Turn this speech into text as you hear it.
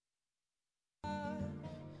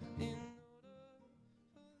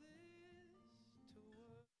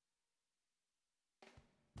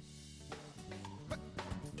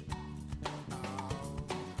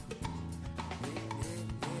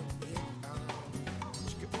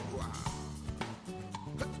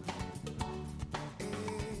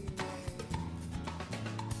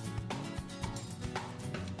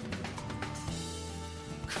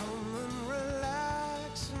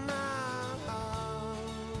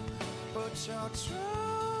put your troubles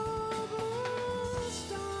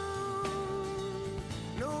down.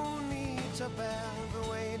 No need to bear the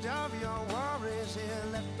weight of your worries here.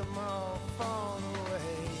 Let them all fall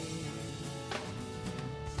away.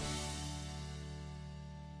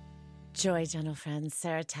 Joy, gentle friends.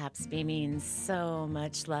 Sarah Taps beaming so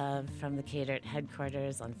much love from the Catered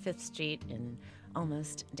headquarters on 5th Street in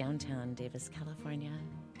almost downtown Davis, California.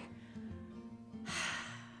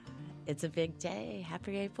 It's a big day.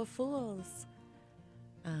 Happy April Fools.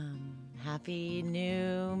 Happy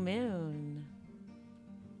new moon.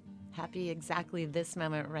 Happy exactly this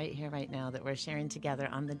moment right here, right now that we're sharing together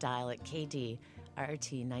on the dial at KDRT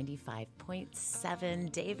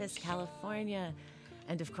 95.7 Davis, California.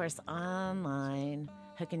 And of course, online,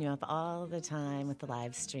 hooking you up all the time with the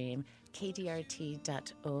live stream, kdrt.org.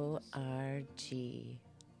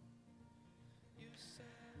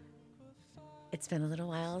 It's been a little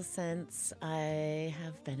while since I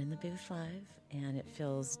have been in the booth live, and it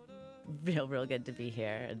feels real good to be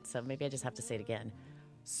here. And so maybe I just have to say it again.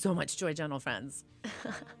 So much joy, gentle friends.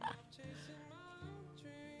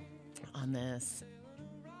 On this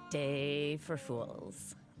day for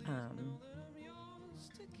fools.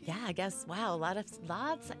 Yeah, I guess, wow, lots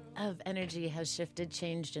of energy has shifted,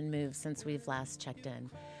 changed, and moved since we've last checked in.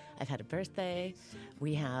 I've had a birthday.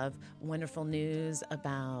 We have wonderful news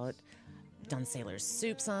about Don Saylor's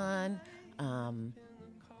Soup's on.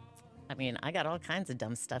 I got all kinds of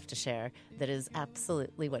dumb stuff to share that is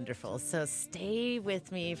absolutely wonderful. So stay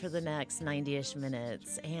with me for the next 90-ish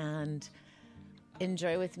minutes and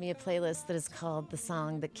enjoy with me a playlist that is called The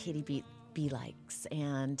Song That Katie B Likes.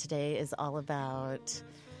 And today is all about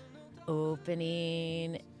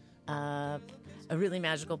opening up a really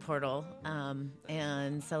magical portal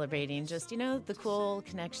and celebrating just, the cool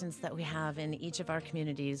connections that we have in each of our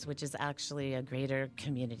communities, which is actually a greater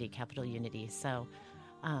community, capital Unity. So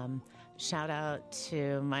shout out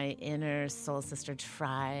to my inner soul sister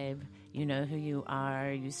tribe. You know who you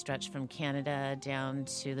are. You stretch from Canada down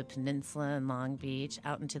to the peninsula and Long Beach,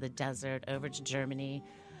 out into the desert, over to Germany.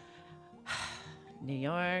 New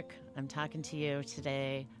York, I'm talking to you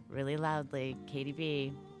today really loudly, Katie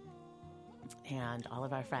B, and all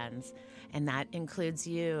of our friends. And that includes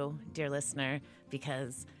you, dear listener,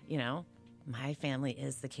 because, my family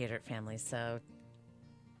is the Catered family. So,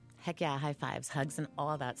 heck yeah, high fives, hugs, and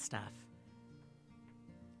all that stuff.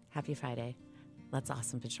 Happy Friday. Let's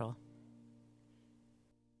Awesome Patrol.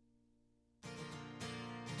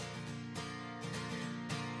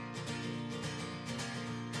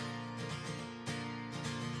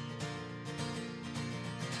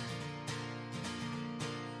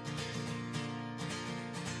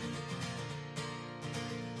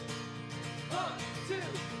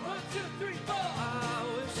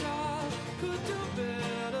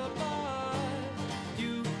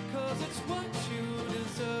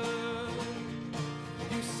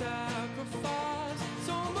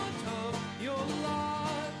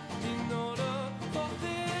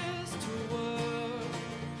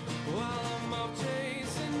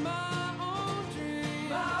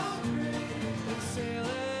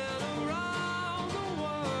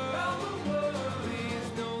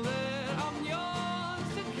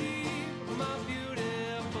 My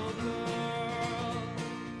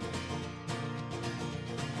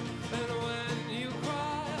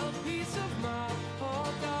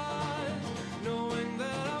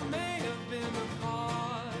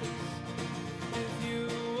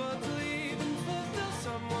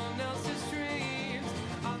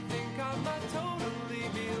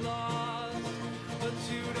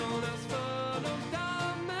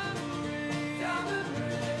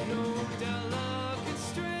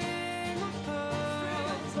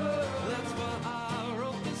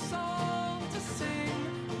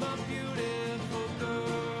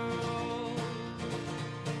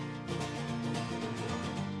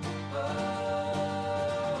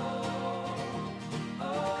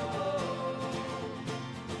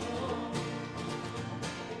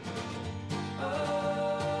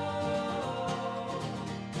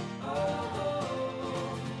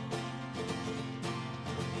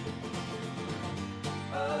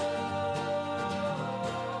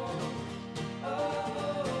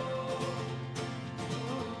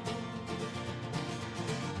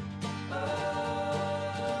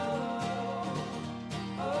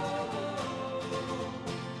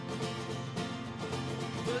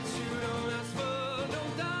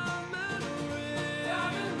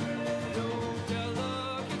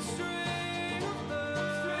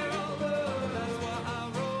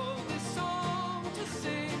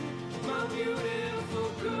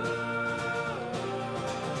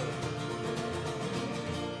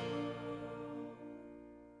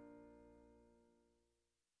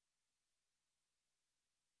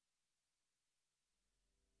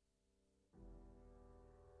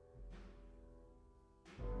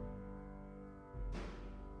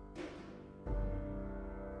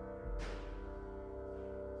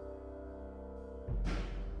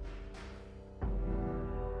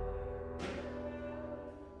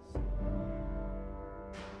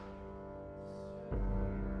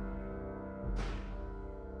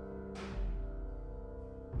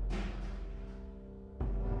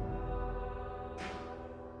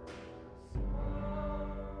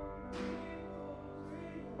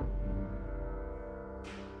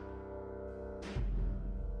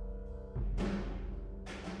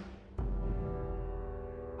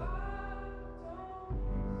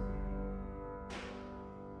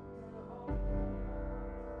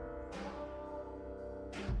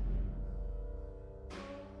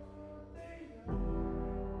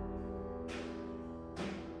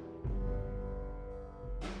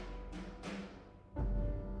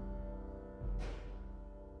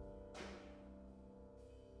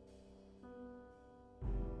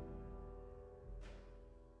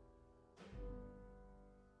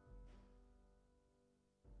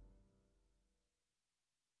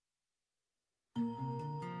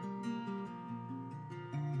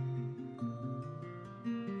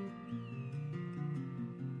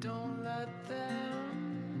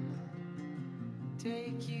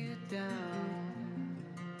take you down,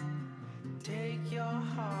 take your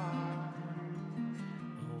heart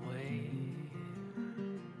away.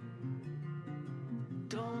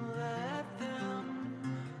 Don't let them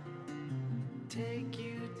take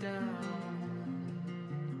you down,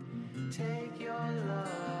 take your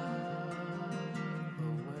love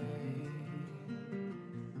away.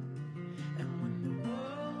 And when the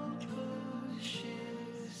world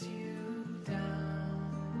pushes you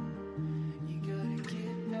down, you gotta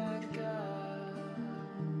get back up.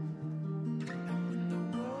 And when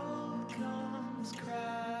the world comes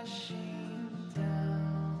crashing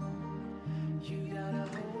down, you gotta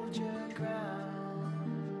hold your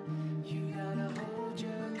ground. You gotta hold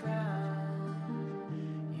your ground.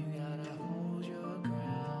 You gotta hold your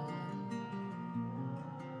ground.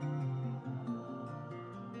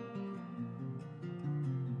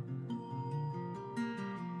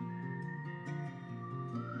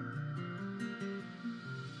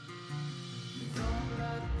 Don't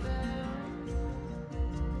let them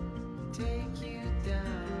take you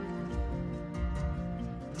down,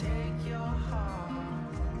 take your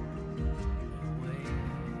heart away.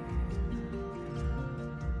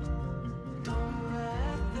 Don't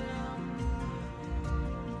let them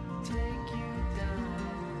take you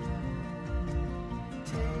down,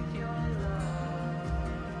 take your love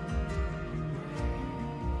away.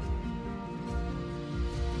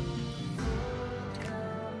 World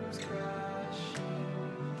comes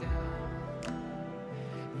crashing down,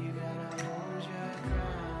 you gotta hold your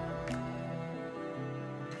ground.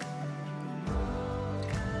 World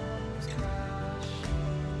comes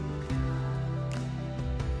crashing down,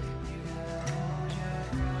 you gotta hold your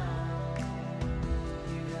ground.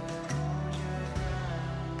 You gotta hold your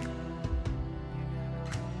ground. You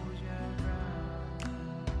gotta hold your ground.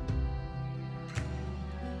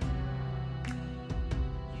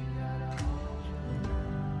 You gotta hold your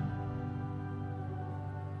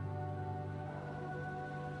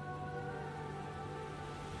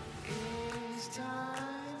It's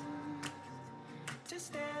time to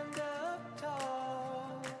stand up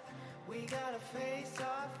tall. We gotta face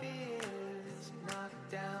our fears, knock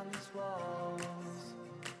down these walls.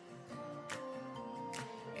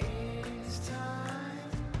 It's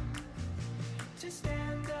time to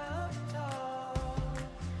stand up tall.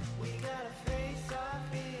 We gotta face our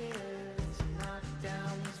fears, knock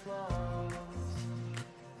down these walls.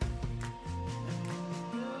 And when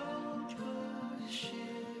the world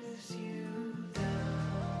pushes you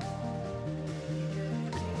down, you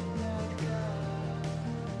gotta get back up.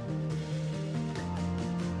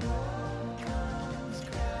 World comes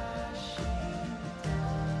crashing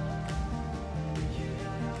down, you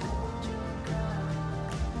gotta hold your ground.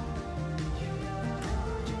 You gotta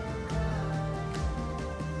hold your ground.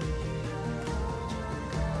 You gotta hold your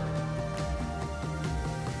ground.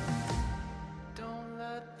 Don't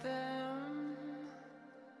let them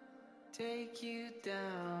take you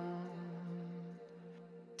down,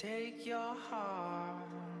 take your heart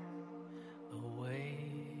away.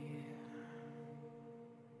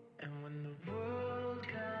 And when the world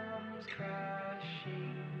comes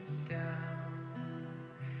crashing down,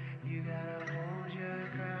 you gotta hold your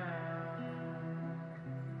ground.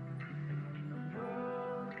 And when the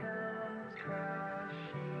world comes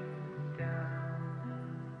crashing down,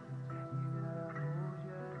 you gotta hold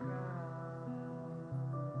your ground.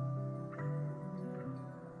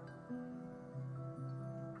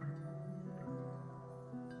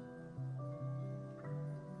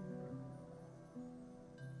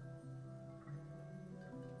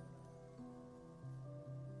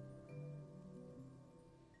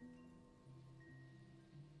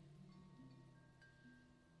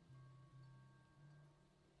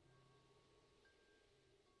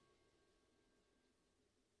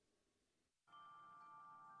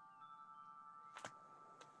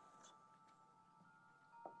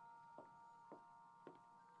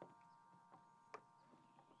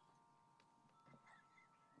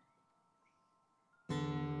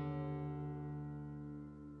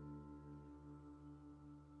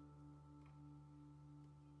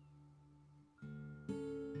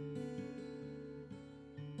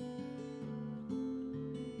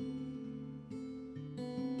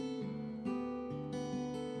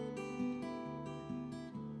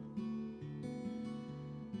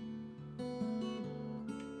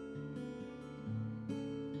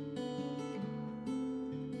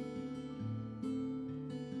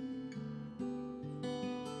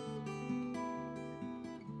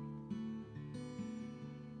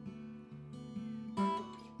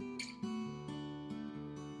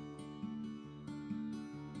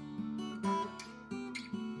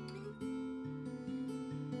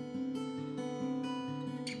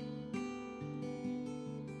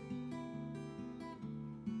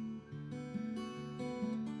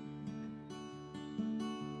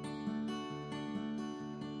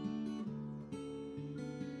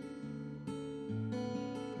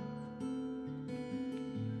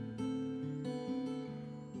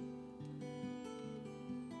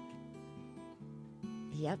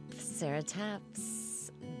 Yep, Sarah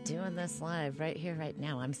Taps doing this live right here, right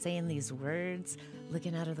now. I'm saying these words,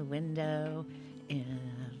 looking out of the window,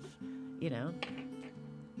 and, you know,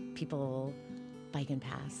 people biking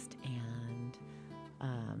past, and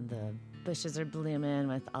the bushes are blooming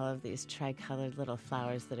with all of these tricolored little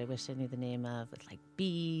flowers that I wish I knew the name of, with like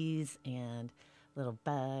bees and little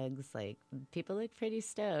bugs. Like, people look pretty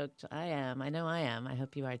stoked. I am. I know I am. I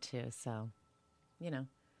hope you are too. So, you know,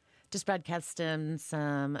 just broadcasting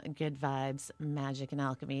some good vibes, magic, and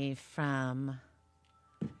alchemy from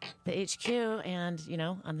the HQ and, you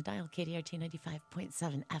know, on the dial, KDRT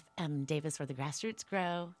 95.7 FM, Davis, where the grassroots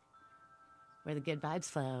grow, where the good vibes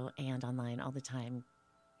flow, and online all the time,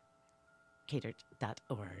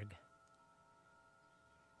 catered.org.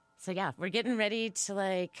 So, yeah, we're getting ready to,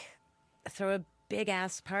 like, throw a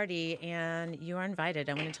big-ass party, and you are invited.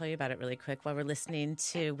 I want to tell you about it really quick while we're listening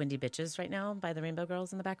to Windy Bitches right now by the Rainbow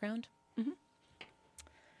Girls in the background. Mm-hmm.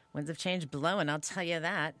 Winds of change blowing, I'll tell you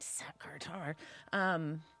that. Sap guitar.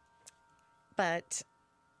 But,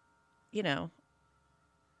 you know,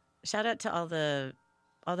 shout out to all the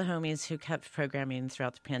homies who kept programming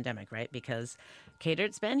throughout the pandemic, right? Because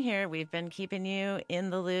Catered's been here. We've been keeping you in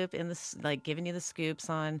the loop, like giving you the scoops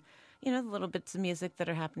on, you know, the little bits of music that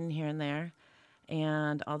are happening here and there,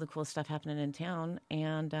 and all the cool stuff happening in town.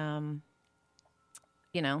 And,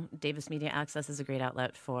 you know, Davis Media Access is a great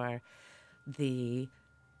outlet for the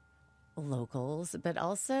locals, but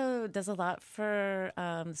also does a lot for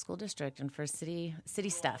the school district and for city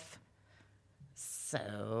stuff.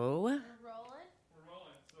 So,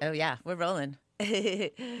 oh yeah, we're rolling.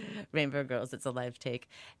 Rainbow Girls, it's a live take.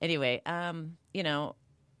 Anyway, you know,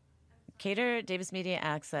 Cater, Davis Media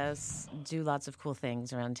Access do lots of cool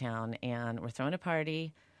things around town, and we're throwing a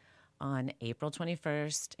party on April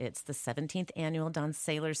 21st. It's the 17th annual Don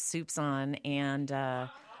Saylor Soups On, and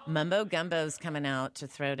Mumbo Gumbo's coming out to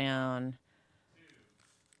throw down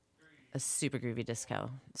a super groovy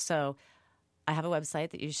disco. So I have a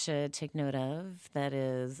website that you should take note of that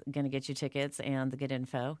is going to get you tickets and the good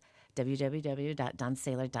info,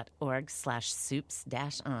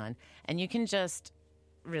 www.donsaylor.org/soups-on. And you can just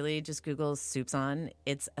Google Soups On.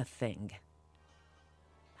 It's a thing.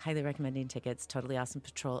 Highly recommending tickets. Totally Awesome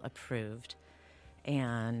Patrol approved.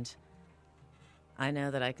 And I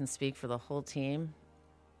know that I can speak for the whole team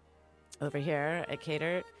over here at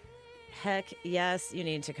Cater. Heck yes, you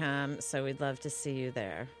need to come. So we'd love to see you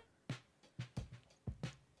there.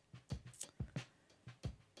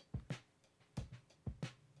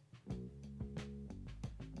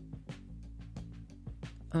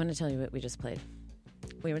 I want to tell you what we just played.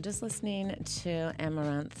 We were just listening to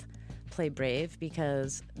Amaranth play Brave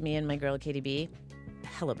because me and my girl Katie B,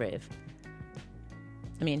 hella brave.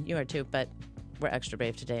 I mean, you are too, but we're extra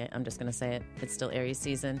brave today. I'm just going to say it. It's still Aries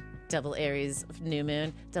season. Double Aries new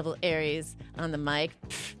moon. Double Aries on the mic.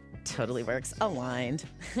 Pfft, totally works. Aligned.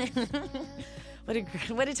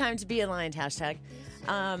 What a time to be aligned, hashtag.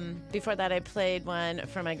 Before that, I played one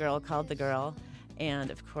for my girl called The Girl.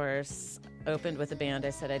 And, of course, opened with a band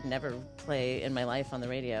I said I'd never play in my life on the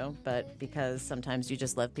radio, but because sometimes you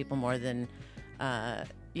just love people more than,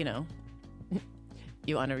 you know,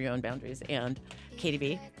 you honor your own boundaries. And Katie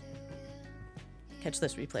B, catch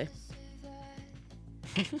this replay.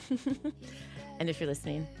 And if you're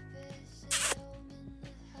listening.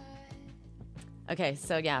 Okay,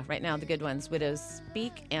 so yeah, right now the good ones, Widows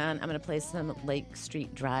Speak, and I'm going to play some Lake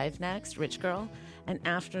Street Drive next, Rich Girl. And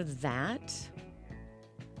after that,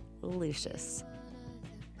 Lucius.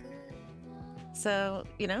 So,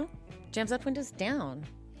 you know, jams up, windows down.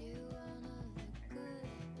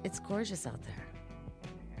 It's gorgeous out there.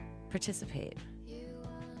 Participate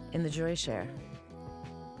in the joy share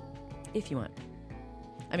if you want.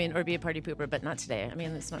 I mean, or be a party pooper, but not today. I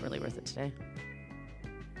mean, it's not really worth it today.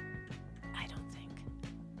 I don't think.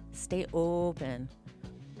 Stay open.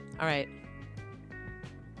 All right.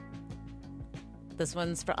 This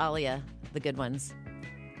one's for Alia, the good ones.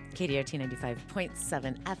 KDRT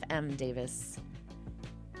 95.7 FM Davis.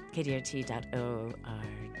 KDRT.org.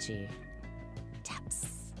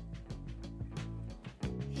 Taps.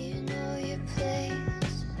 You know your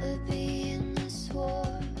place would be in this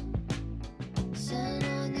war. Sun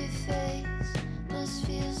on your face must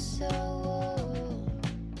feel so warm.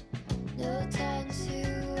 No time to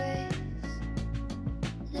waste.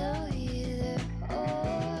 No either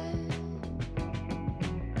or.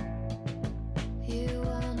 You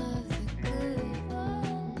one of the good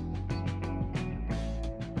ones.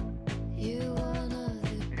 You one of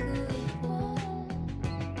the good ones.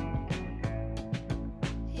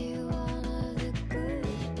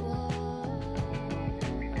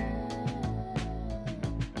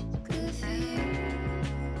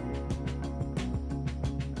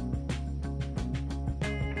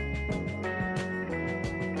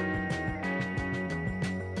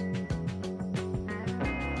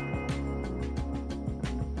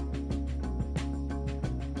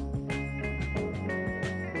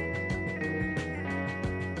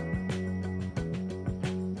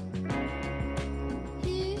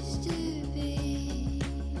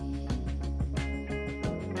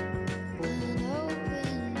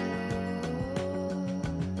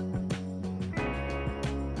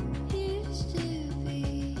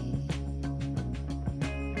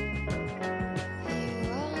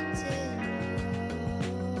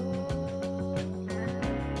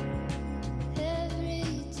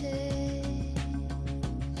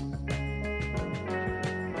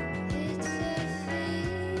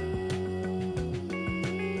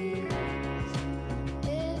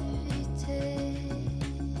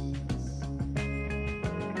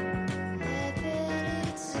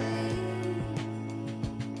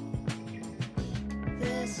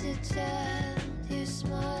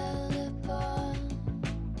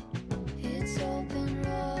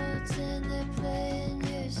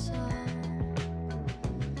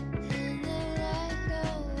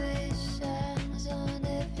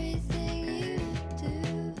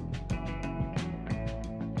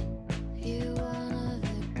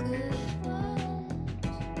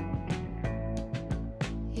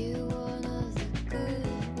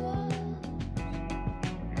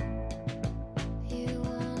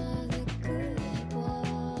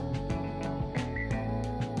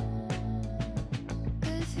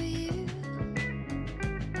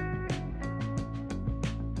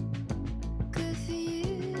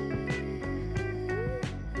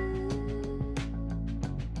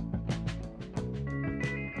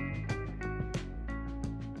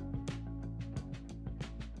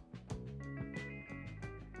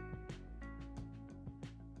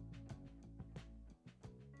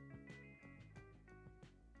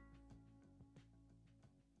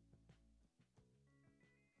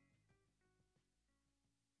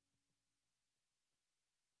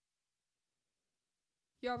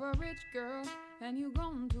 You're a rich girl and you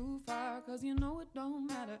gone too far, 'cause you know it don't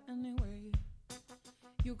matter anyway.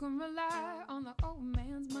 You can rely on the old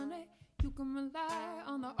man's money. You can rely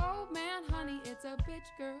on the old man, honey. It's a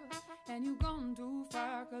bitch girl and you gone too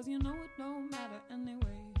far, 'cause you know it don't matter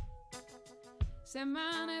anyway. Say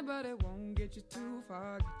money, but it won't get you too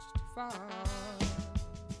far, get you too far.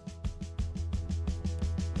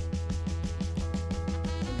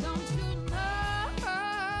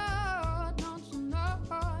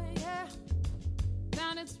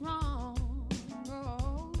 It's wrong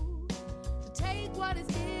to take what is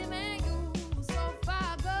giving you so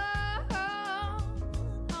far, gone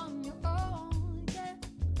on your own. Yeah,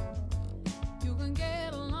 you can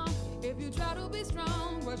get along if you try to be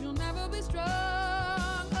strong, but you'll never be strong.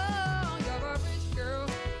 Oh, you're a rich girl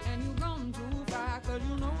and you've gone too far, 'cause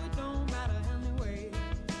you know it don't matter anyway.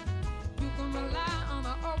 You can rely on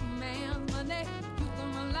the old man's money. You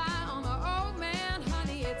can rely on the old man,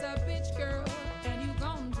 honey. It's a bitch girl.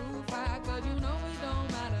 'Cause you know it don't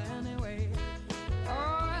matter anyway. Oh,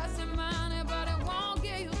 I said money, but it won't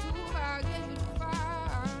get you too far, get you too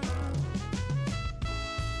far.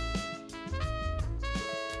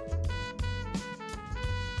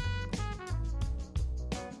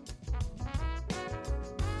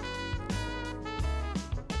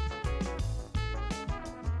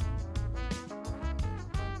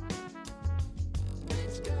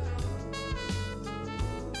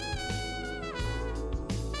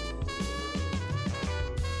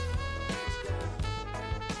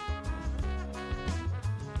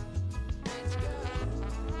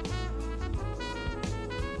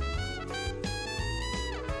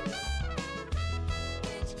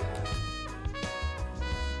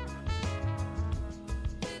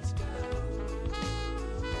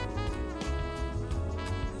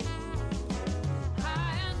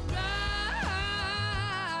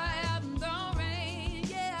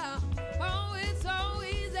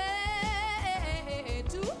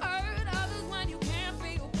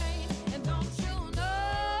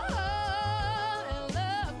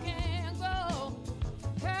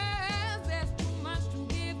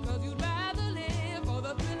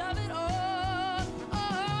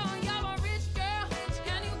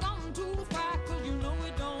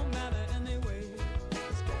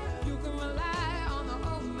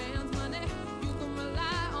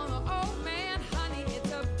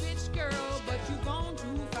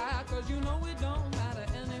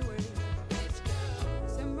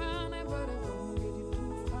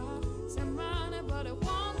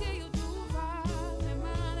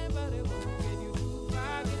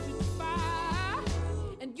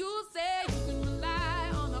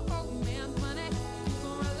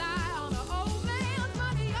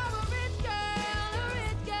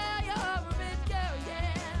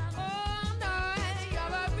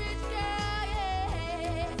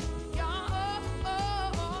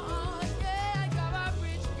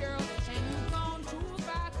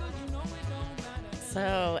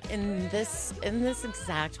 So in this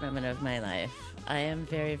exact moment of my life, I am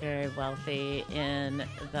very, very wealthy in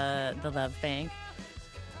the Love Bank.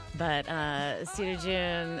 But Cedar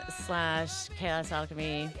June / Chaos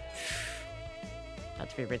Alchemy, about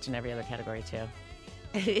to be rich in every other category too.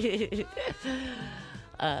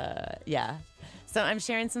 Yeah. So I'm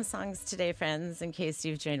sharing some songs today, friends, in case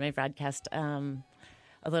you've joined my broadcast a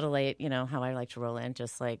little late. You know how I like to roll in,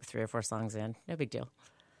 just like 3 or 4 songs in. No big deal.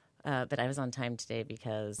 But I was on time today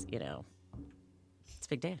because, you know, it's a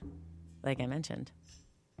big day, like I mentioned.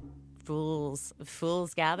 Fools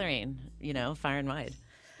gathering, you know, far and wide.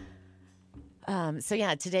 So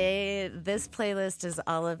yeah, today this playlist is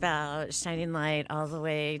all about shining light all the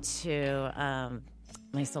way to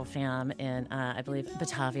my soul fam in, I believe,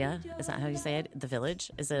 Batavia. Is that how you say it? The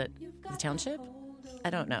village? Is it the township? I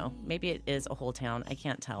don't know. Maybe it is a whole town. I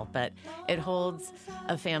can't tell. But it holds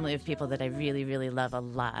a family of people that I really, really love a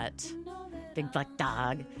lot. Big Black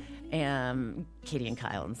Dog, and Katie and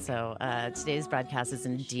Kyle. And so today's broadcast is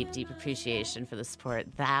in deep, deep appreciation for the support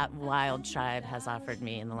that Wild Tribe has offered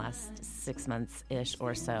me in the last 6 months-ish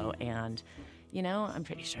or so. And, you know, I'm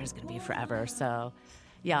pretty sure it's going to be forever. So,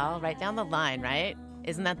 y'all, right down the line, right?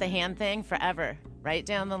 Isn't that the hand thing? Forever. Right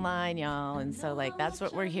down the line, y'all. And so, like, that's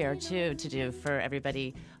what we're here, too, to do for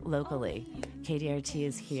everybody locally. KDRT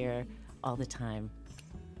is here all the time,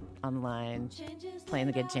 online, playing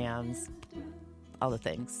the good jams, all the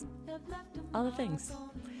things. All the things.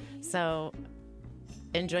 So,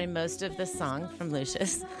 enjoy most of this song from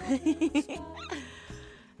Lucius.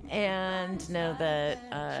 And know that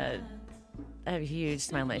I have a huge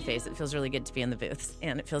smile on my face. It feels really good to be in the booths,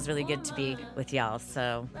 and it feels really good to be with y'all.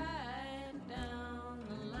 So,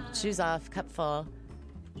 shoes off, cup full,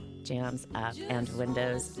 jams up and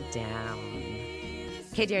windows down.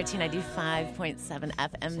 KDRT 95.7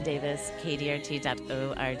 FM Davis,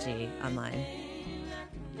 kdrt.org online.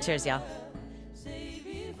 Cheers, y'all.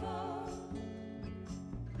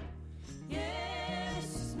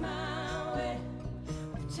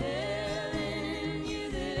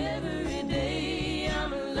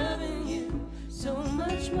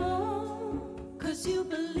 You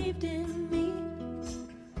believed in me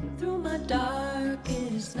through my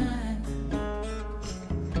darkest night.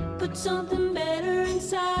 Put something better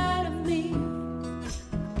inside of me.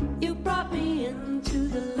 You brought me into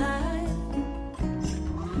the light.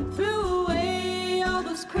 Threw away all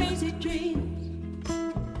those crazy dreams.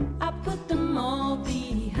 I put them all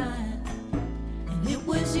behind. And it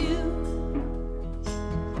was you,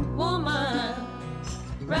 woman,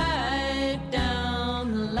 right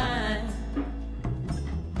down the line.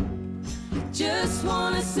 Just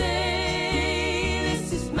wanna say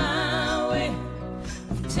this is my way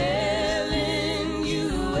of telling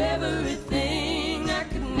you everything I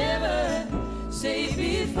could never say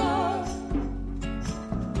before.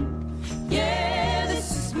 Yeah,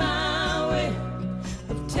 this is my way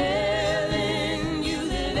of telling you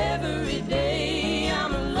that every day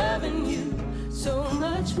I'm loving you so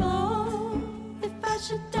much more. If I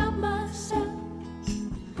should doubt myself,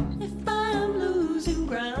 if I am losing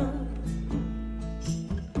ground,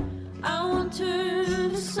 I won't turn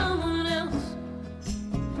to someone else.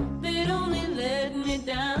 They'd only let me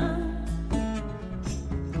down.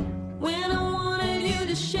 When I wanted you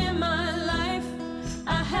to share my life,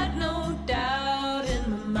 I had no doubt in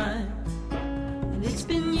my mind. And it's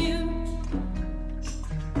been you,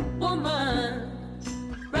 woman,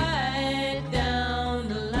 right down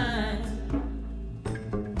the line.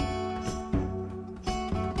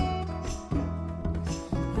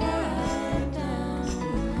 Right down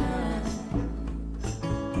the line.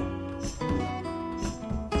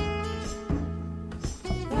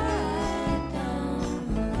 Right down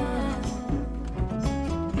the line.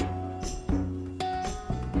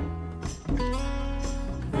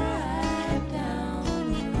 Right down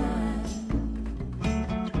the line.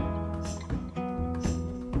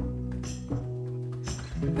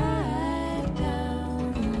 Right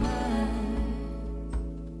down the line.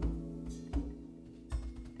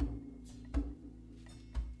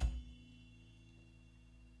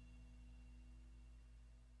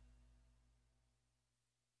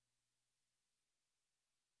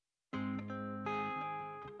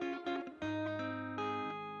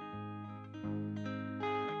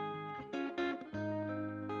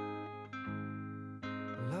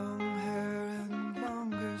 Long hair and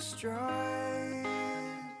longer stride.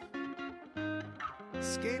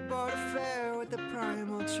 Skateboard affair with the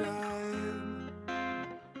primal tribe.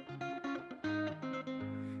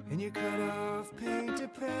 In your cut off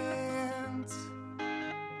painted pants.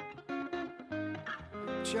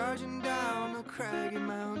 Charging down the craggy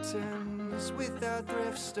mountains with our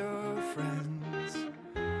thrift store friends.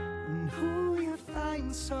 And who you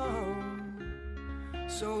find so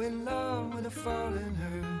in love with the fallen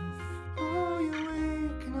earth. Oh, you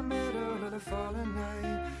wake in the middle of the fallen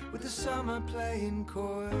night with the summer playing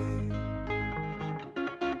coy.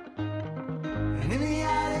 And in the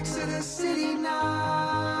attics of the city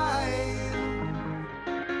night,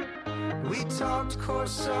 we talked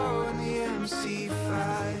Corso and the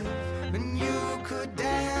MC5. And you could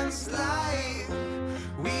dance like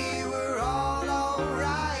we were all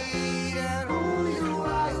alright. And only the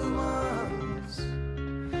wild ones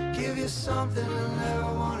give you something and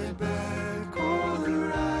never want it back. Oh, the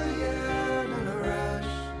riot and the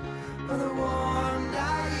rush of the warm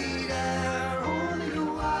night air. Only the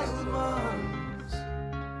wild ones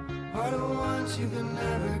are the ones you can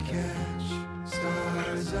never catch.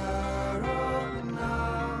 Stars are open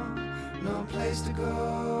now, no place to go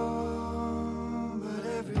but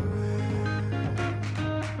everywhere.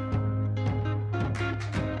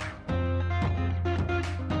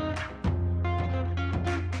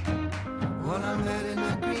 Well, I met in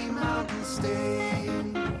the Green Mountain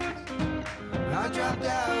State. I dropped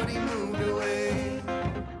out, he moved away.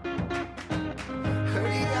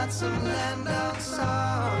 Heard he got some land down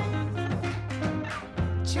south.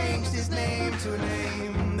 Changed his name to a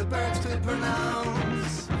name the birds could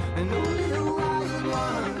pronounce. And only the wild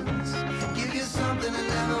ones give you something and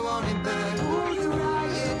never want it back. Oh, the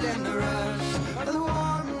riot and the rush of the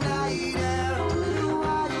warm night air. Only the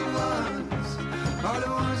wild ones are the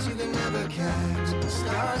ones you can never catch. The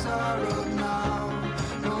stars are up now,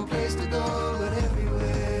 no place to go but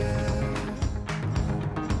everywhere.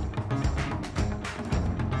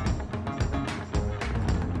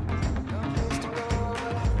 No place to go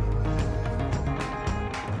but everywhere.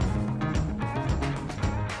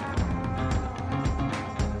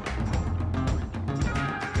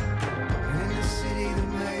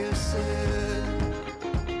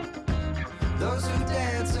 Those who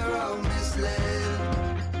dance are all misled.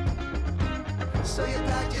 So you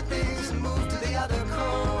packed your things and moved to the other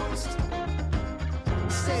coast.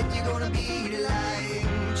 Said you're gonna be like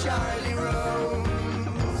Charlie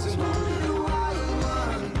Rose. And only the wild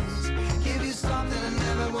ones give you something and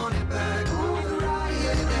never want it back. Oh, the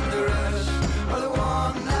riot and the rush, or the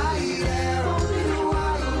warm night air. Only the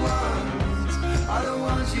wild ones are the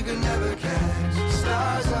ones you can never catch.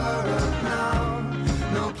 Stars are up now,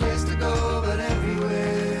 no place to go but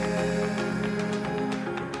everywhere.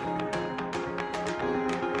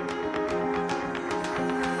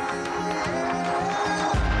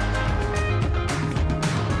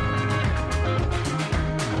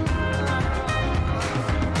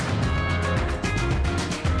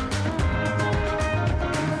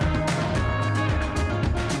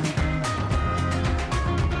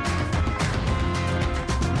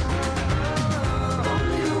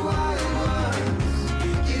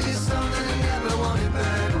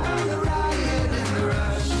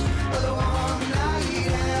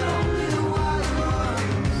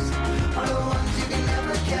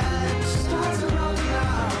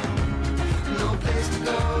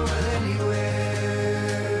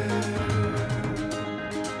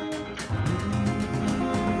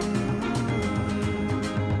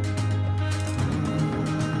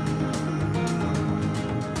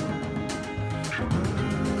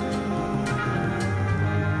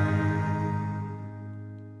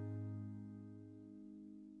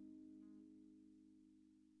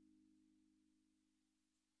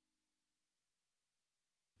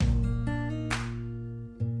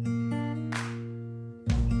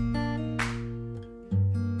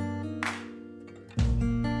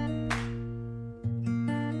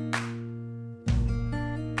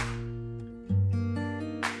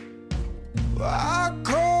 I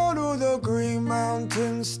call to the Green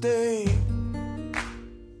Mountain State.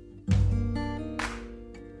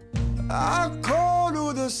 I call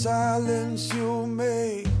to the silence you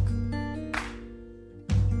make.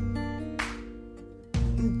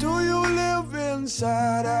 Do you live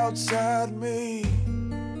inside, outside me?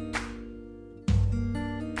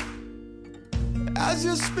 As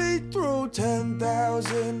you speak through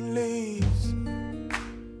 10,000 leaves.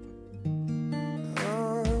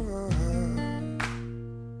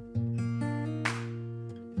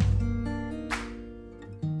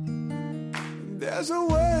 There's a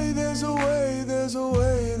way, there's a way, there's a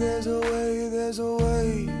way, there's a way, there's a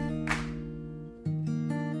way.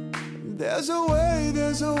 There's a way,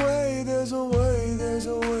 there's a way, there's a way, there's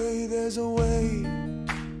a way, there's a way.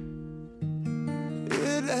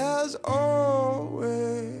 It has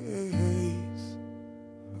always,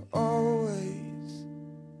 always.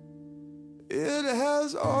 It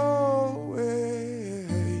has always,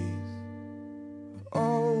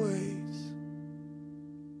 always.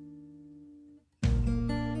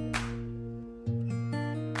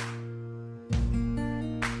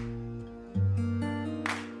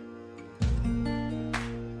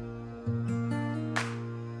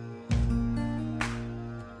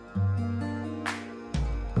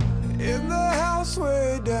 In the house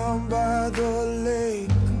way down by the lake,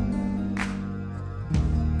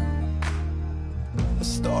 a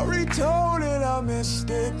story told in a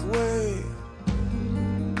mystic way.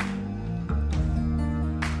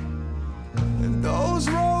 And those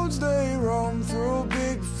roads they roam through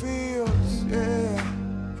big fields, yeah.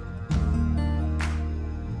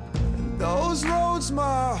 And those roads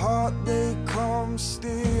my heart they come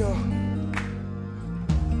steal.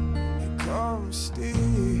 They come steal.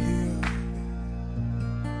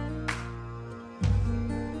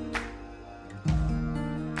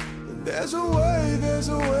 There's a way, there's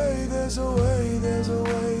a way, there's a way, there's a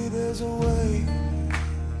way, there's a way.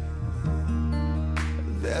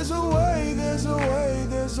 There's a way, there's a way,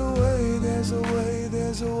 there's a way, there's a way,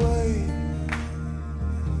 there's a way.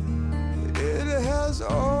 It has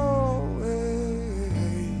always,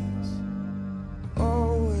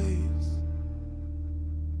 always.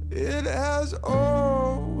 It has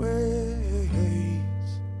always.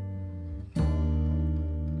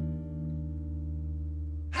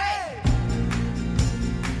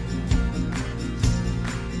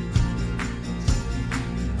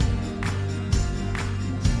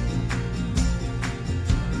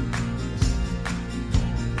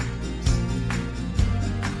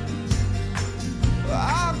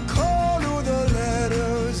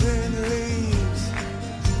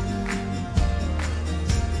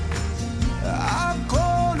 I call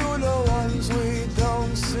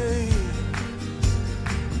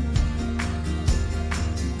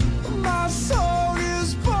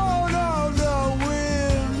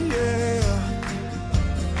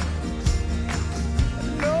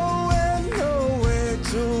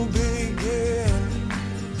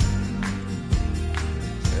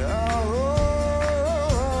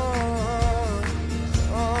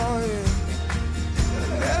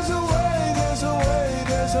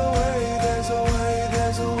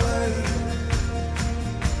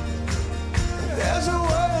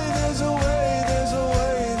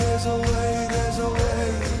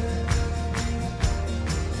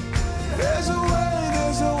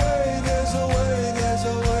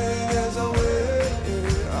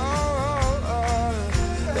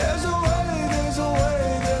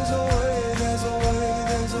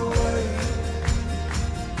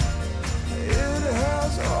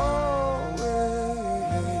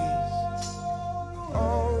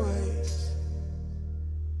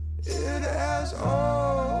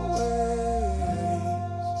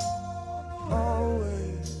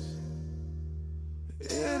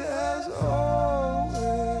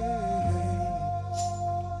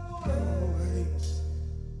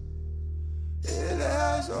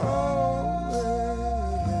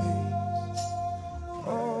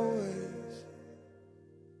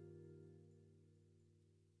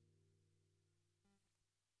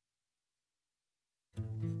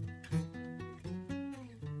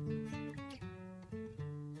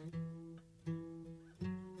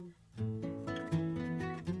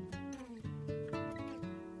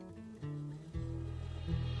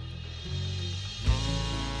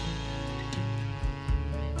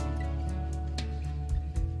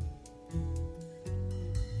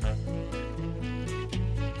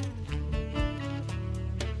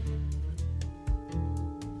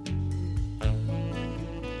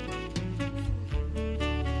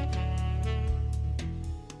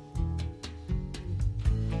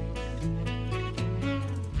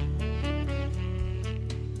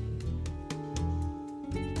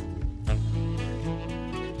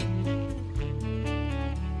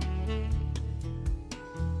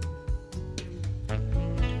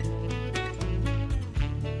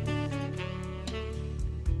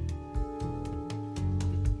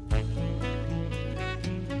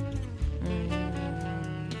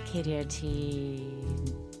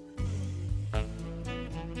KDRT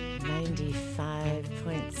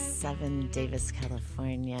 95.7 Davis,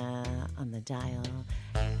 California on the dial.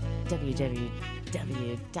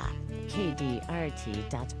 www.kdrt.org.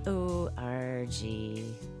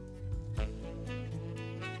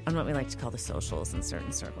 On what we like to call the socials in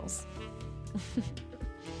certain circles.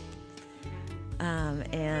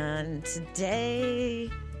 And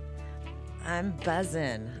today I'm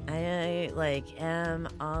buzzing. I am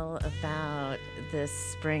all about this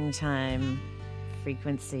springtime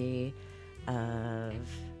frequency of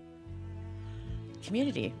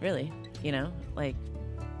community, really. You know, like,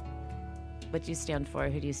 what do you stand for?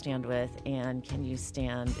 Who do you stand with? And can you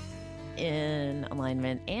stand in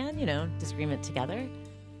alignment and, you know, disagreement together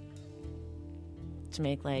to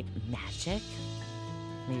make like magic?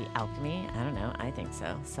 Maybe alchemy? I don't know. I think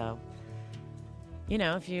so. So, you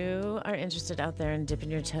know, if you are interested out there in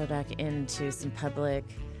dipping your toe back into some public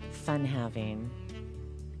fun having,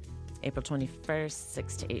 April 21st,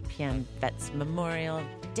 6 to 8 p.m., Vets Memorial,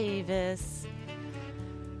 Davis,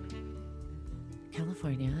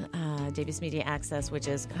 California. Davis Media Access, which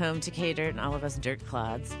is home to Catered and all of us dirt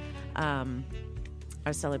clods, are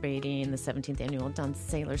celebrating the 17th annual Don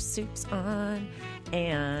Saylor Soups On.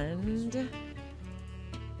 And,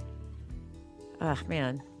 oh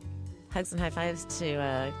man, hugs and high fives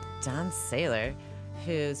to Don Saylor,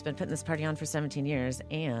 who's been putting this party on for 17 years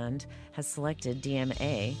and has selected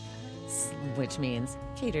DMA, which means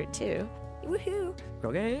catered to. Woohoo!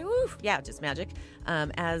 Girl gang, woo! Yeah, just magic.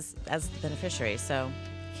 As the beneficiary, so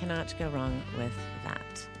cannot go wrong with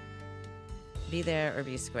that. Be there or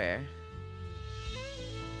be square.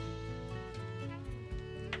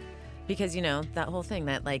 Because, you know, that whole thing,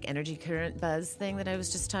 that like energy current buzz thing that I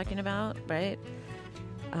was just talking about, right?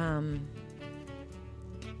 And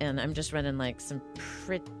I'm just running like some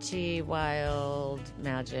pretty wild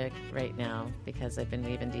magic right now because I've been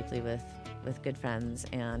weaving deeply with good friends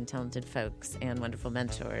and talented folks and wonderful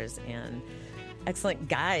mentors and excellent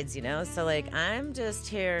guides, you know? So like I'm just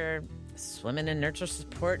here swimming in nurture,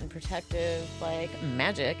 support, and protective like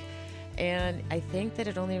magic. And I think that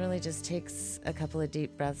it only really just takes a couple of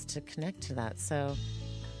deep breaths to connect to that. So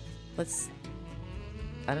I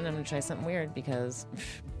don't know, I'm going to try something weird because,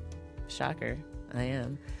 shocker, I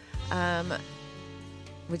am.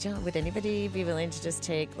 Would anybody be willing to just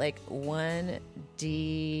take like one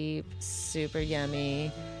deep, super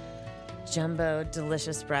yummy, jumbo,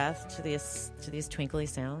 delicious breath to these twinkly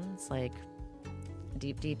sounds? Like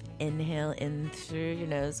deep inhale in through your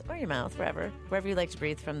nose or your mouth, wherever you like to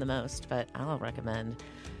breathe from the most. But I'll recommend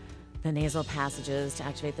the nasal passages to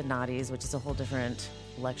activate the nadis, which is a whole different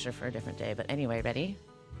lecture for a different day. But anyway, ready?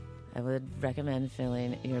 I would recommend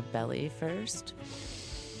filling your belly first,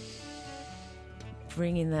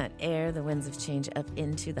 bringing that air, the winds of change, up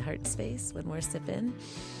into the heart space. One more sip in.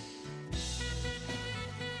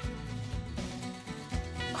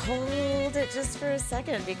 Hold it just for a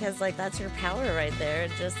second because, like, that's your power right there.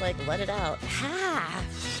 Just, like, let it out. Ha!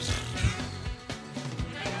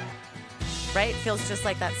 Right? Feels just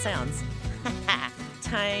like that sounds.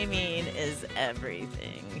 Timing is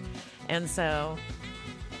everything. And so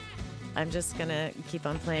I'm just going to keep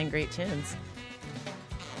on playing great tunes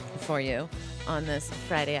for you on this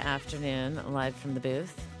Friday afternoon live from the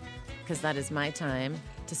booth because that is my time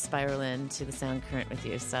to spiral into the sound current with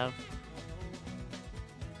you. So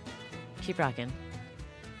keep rocking.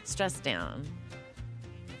 Stress down.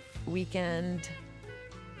 Weekend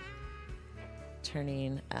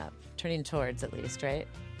turning up. Turning towards, at least, right?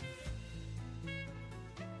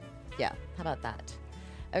 Yeah, how about that?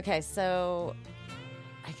 Okay, so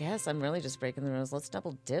I guess I'm really just breaking the rules. Let's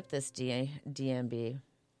double dip this DMB.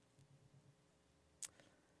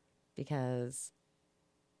 Because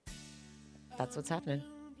that's what's happening.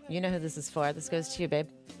 You know who this is for. This goes to you, babe.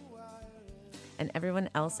 And everyone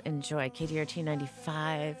else enjoy KDRT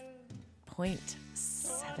 95.7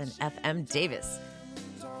 FM Davis.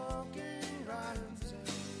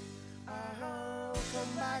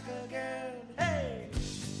 Hey!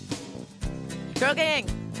 Girl gang!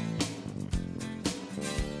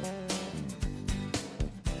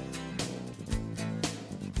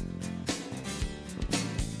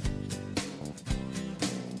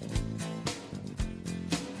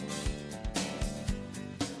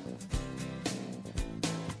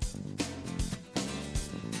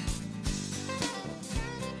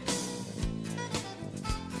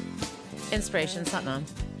 Inspiration, Satnam.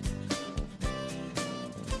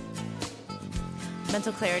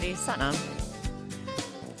 Mental clarity, Satnam.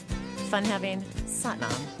 Fun having,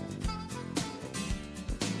 Satnam.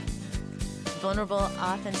 Vulnerable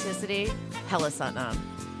authenticity, hella Satnam.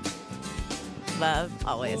 love,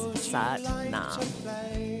 always Sat Nam.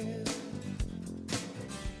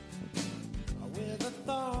 With a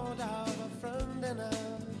thought of a friend in a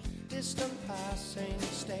distant passing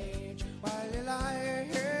stage while you lie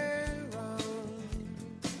here around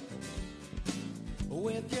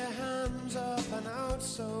with your hands up and out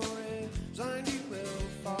so resigned you will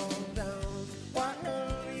fall down while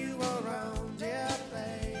you around dear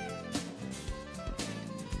babe,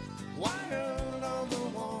 wild on the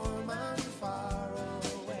warm and far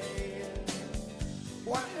away,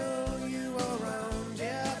 while you around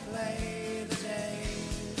dear play the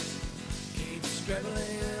days keep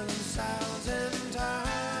scribbling sounds in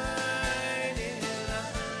tiny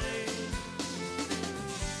lines.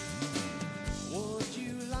 Would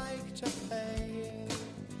you like to play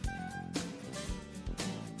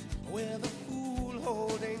with a fool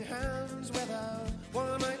holding hands with a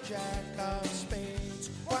one-eyed jack of spades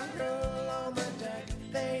while on the deck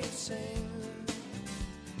they sing?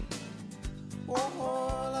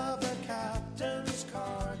 All of the captain's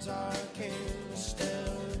cards are kings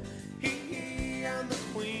still. He and the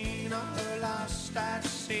queen are lost at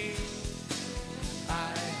sea.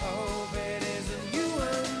 I hope it isn't you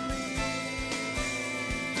and me.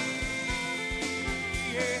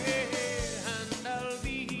 Yeah, and I'll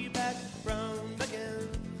be back round again.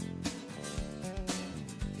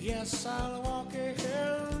 Yes, I'll walk a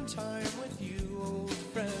hill in time with you, old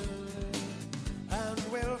friend, and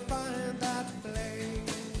we'll find that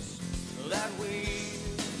place that we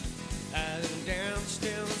had danced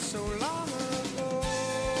in so long ago.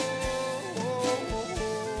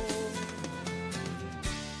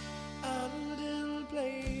 And in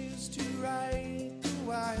place to write the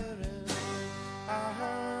wiring,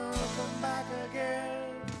 I'll come back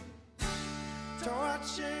again to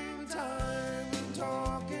watching time and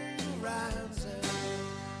talking ransom.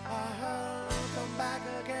 I'll come back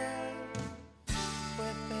again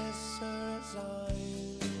with this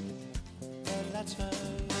resigned the letter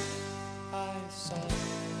I sent.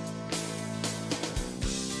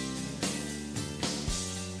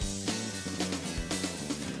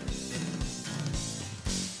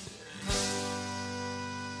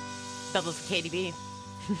 Double for KDB.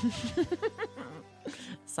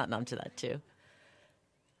 Satnam to that too.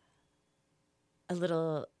 A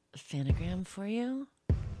little phanogram for you.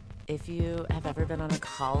 If you have ever been on a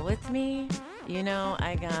call with me, you know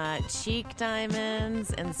I got cheek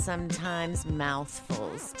diamonds and sometimes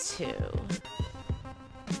mouthfuls too.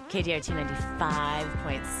 KDRT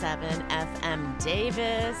 95.7 FM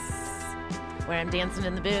Davis, where I'm dancing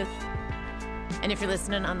in the booth. And if you're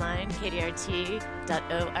listening online, kdrt.org,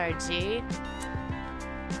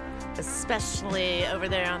 especially over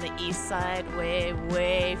there on the east side, way,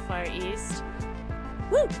 way far east.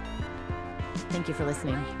 Woo! Thank you for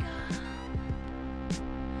listening.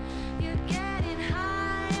 You're getting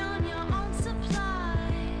high on your own supply.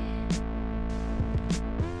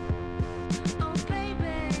 Oh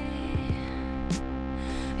baby,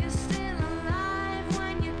 you're still alive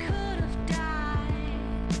when you could have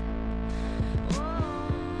died. Oh,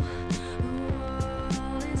 the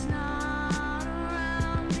world is not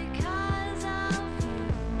around because of you.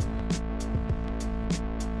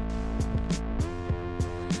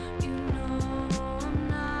 You know I'm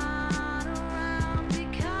not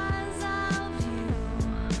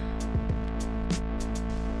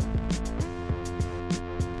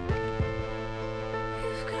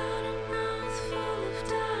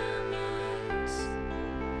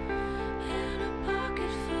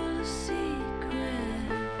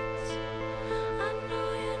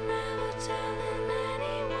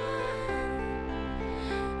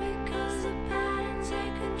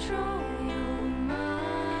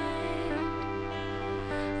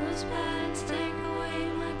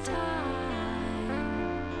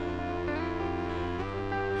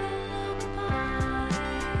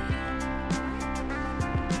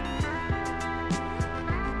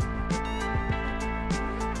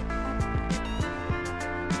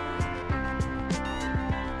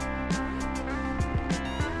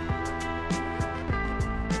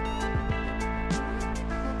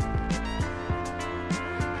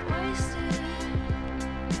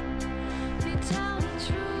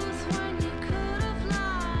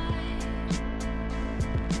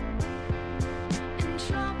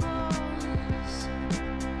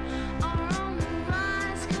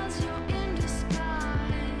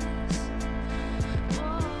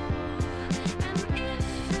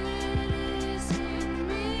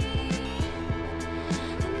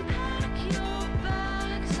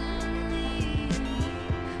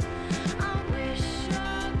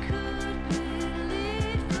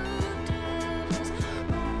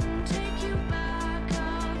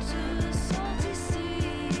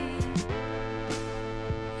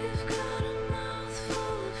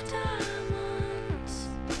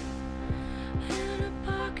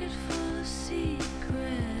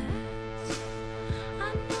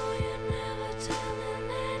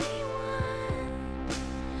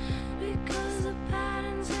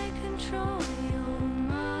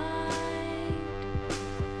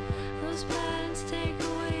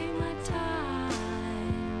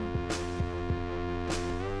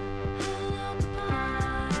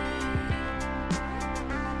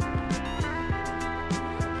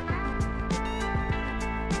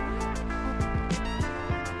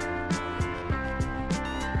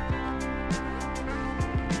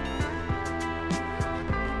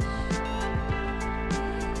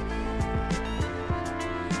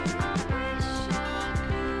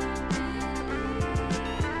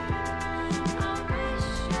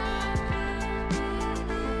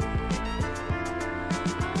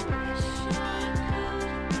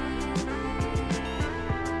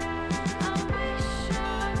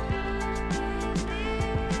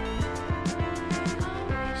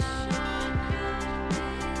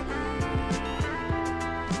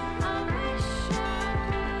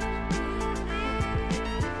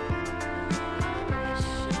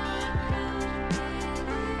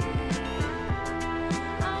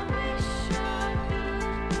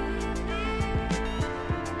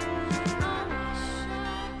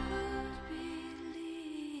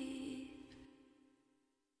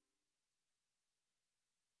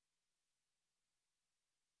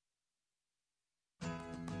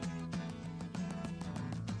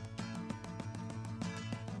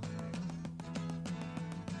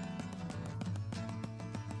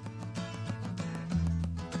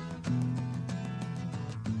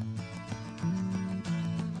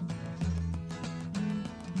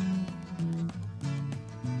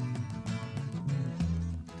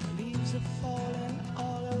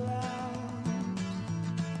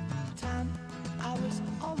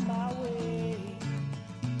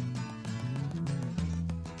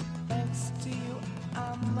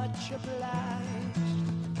much obliged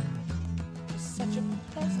for such a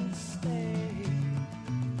pleasant stay.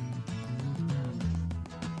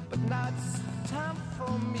 But now it's time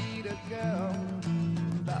for me to go.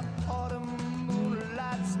 The autumn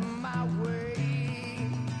moonlight's my way.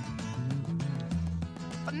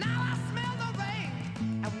 But now I smell the rain,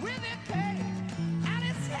 and with it pain, and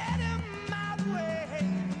it's heading my way.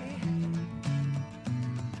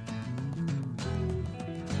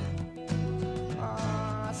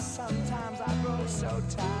 Sometimes I grow so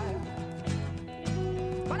tired,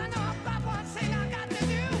 but I know about one thing I got to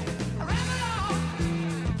do. I ramble on,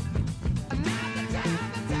 and now the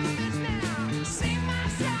time is now. Sing my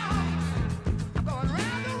song. I'm going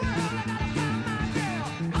round the world. I gotta find my girl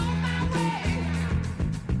on my way.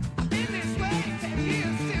 I've been this way 10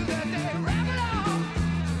 years till the day. Ramble on,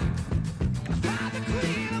 gonna find the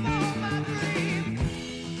queen of all my dreams.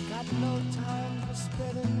 Got no time for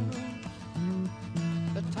spreading rumors.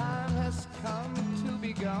 The time has come to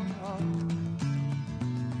be gone.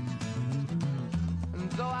 And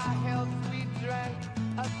though our health we drank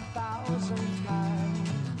 1,000 times,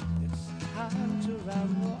 it's time to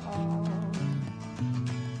ramble on.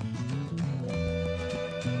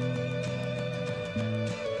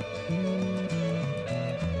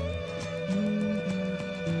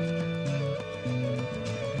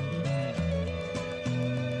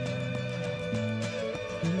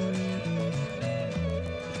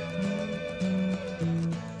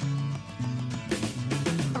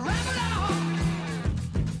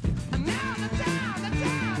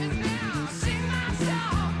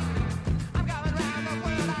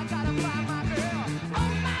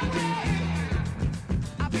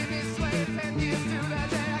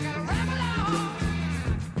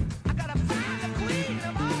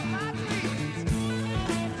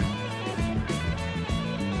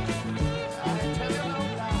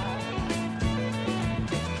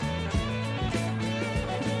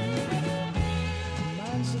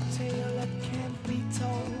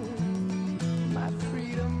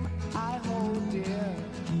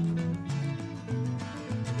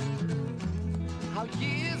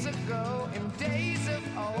 Years ago, in days of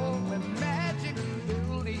old, when magic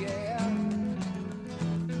filled the air,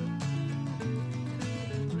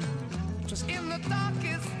 just in the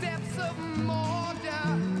darkest depths of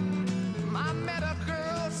Mordor, I met a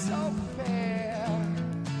girl so fair.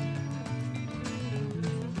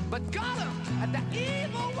 But Gollum, at the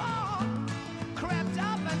evil one, crept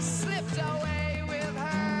up and slipped away with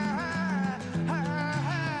her,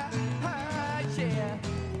 yeah.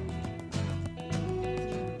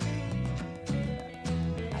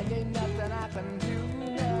 Ain't nothing I can do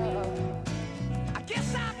now. I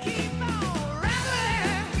guess I'll keep on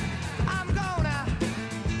rambling. I'm gonna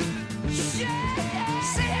sing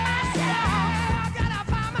myself. I gotta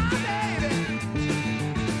find my baby.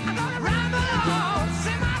 I'm gonna ramble on,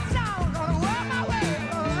 sing my song, gonna work my way.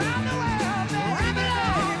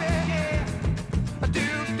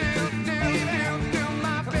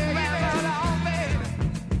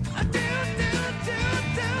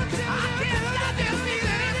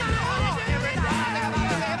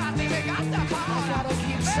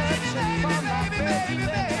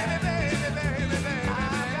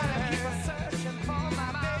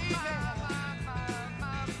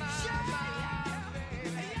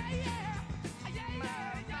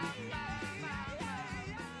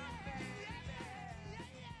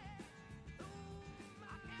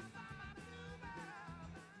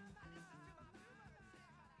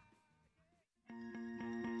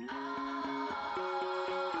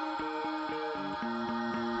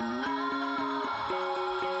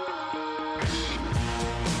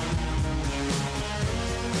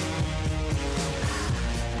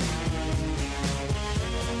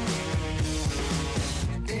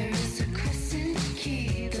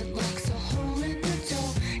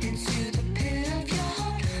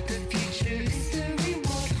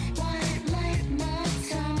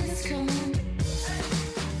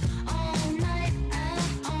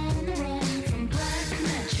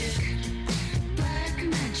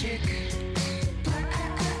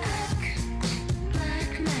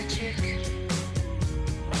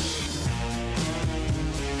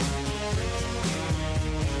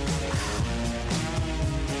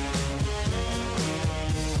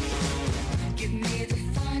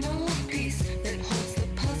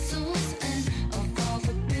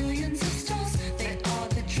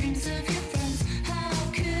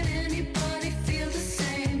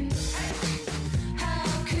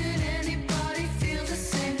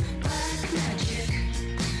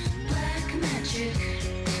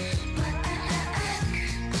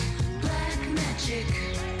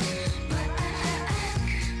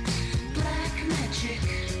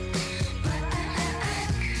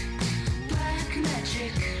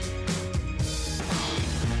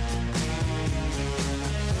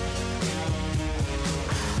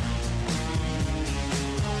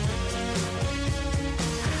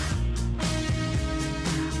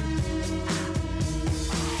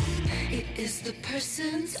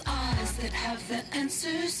 It's eyes that have the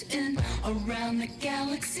answers in. Around the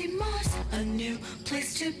galaxy, Mars, a new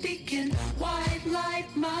place to begin. White light,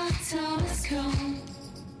 my time has come.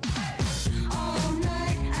 All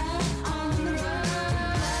night out on the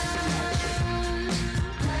run.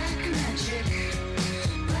 Black magic.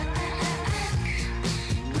 Black magic.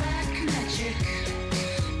 Black magic.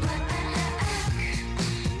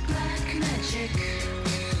 Black magic.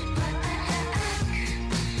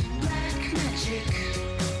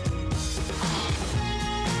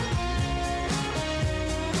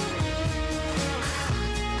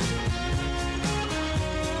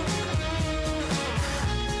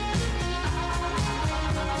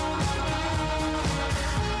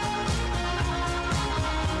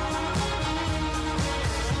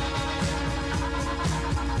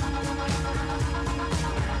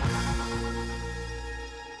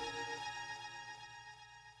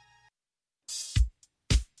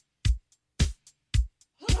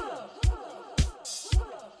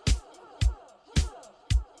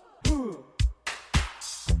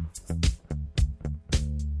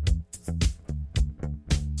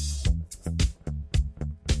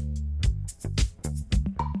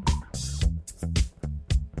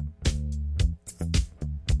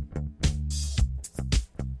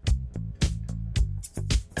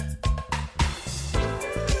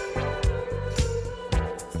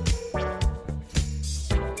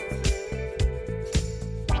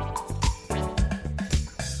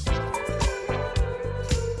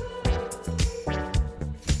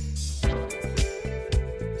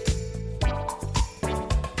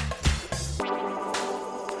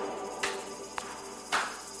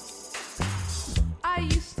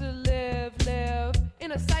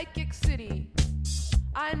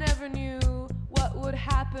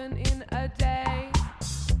 In a day,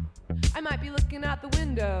 I might be looking out the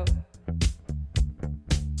window,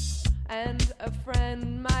 and a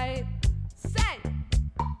friend might say,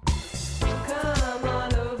 come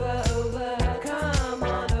on over, come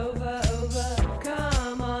on over,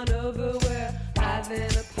 come on over, we're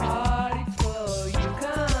having a party for you.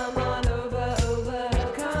 Come on over,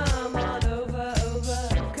 come on over,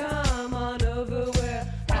 come on over, we're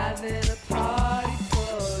having a party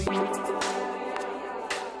for you.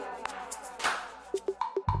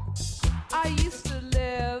 I used to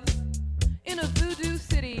live in a voodoo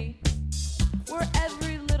city where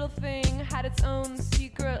every little thing had its own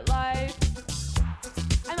secret life.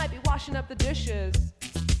 I might be washing up the dishes,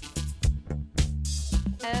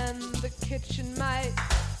 and the kitchen might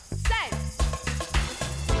say,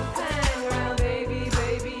 hang around, baby,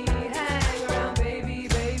 baby, hang around, baby,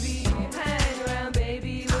 baby, hang around,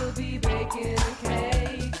 baby, we'll be baking a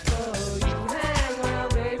cake for you. Hang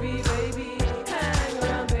around, baby, baby, hang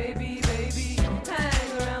around, baby, baby,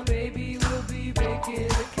 hang around, baby, we'll be baking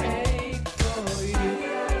a cake for you.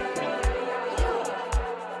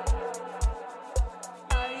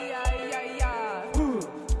 Ay, ay, ay, ay.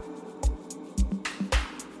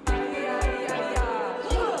 Ay, ay, ay, ay.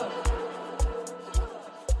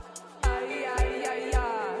 Ay, ay, ay,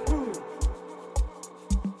 ay.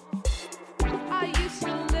 I used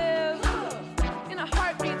to live in a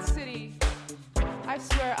heartbeat city. I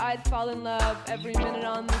swear I'd fall in love every minute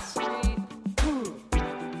on the street.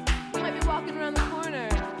 You might be walking around the corner,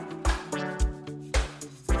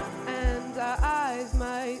 and our eyes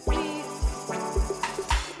might meet.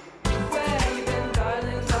 Where you been,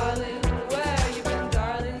 darling, darling? Where you been,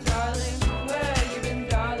 darling, darling? Where you been,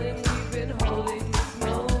 darling? We've been holding this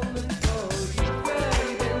moment for you. Where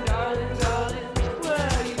you been, darling, darling?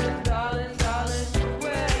 Where you been, darling, darling?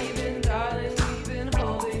 Where you been, darling? We've been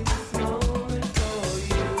holding this moment for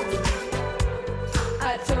you.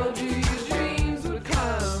 I told you your dreams would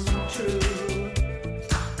come true.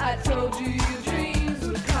 I told you your dreams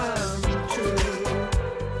would come true.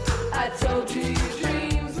 I told you your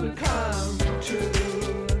dreams would come true.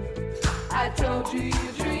 I told you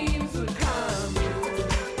your dreams would come true.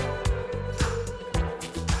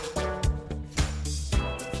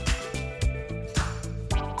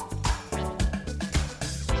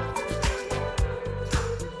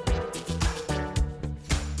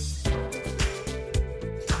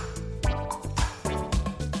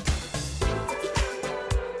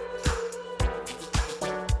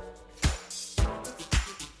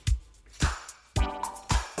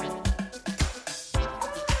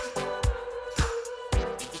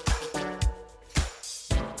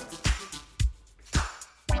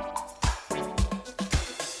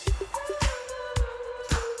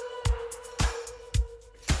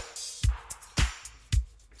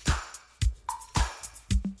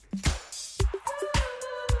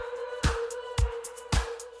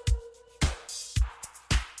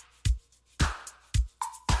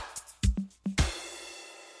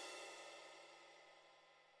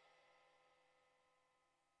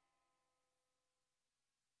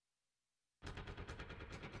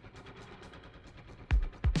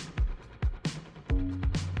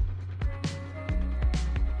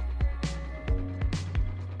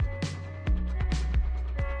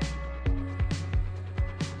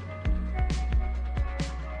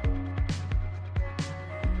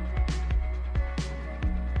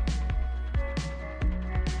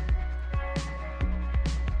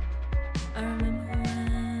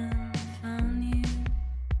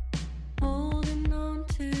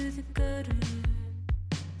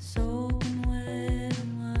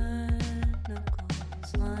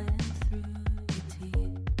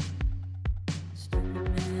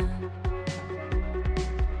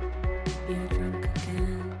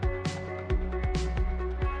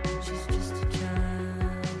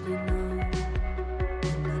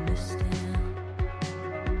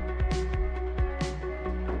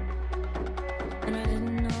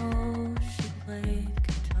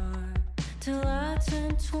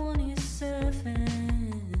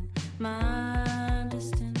 27. My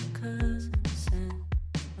distant cousin sent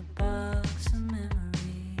a box of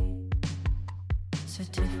memory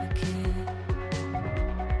certificate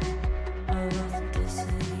of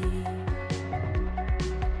authenticity.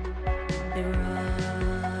 They were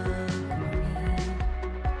aquamarine,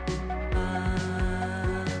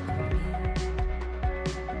 aquamarine.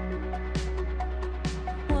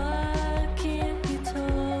 Why can't you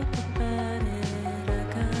talk about it?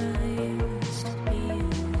 Like I used to be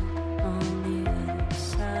on the other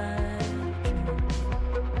side of truth.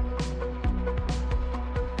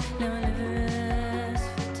 Now I never ask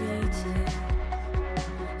for details.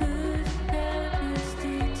 Who's got these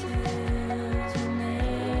details when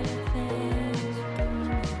everything's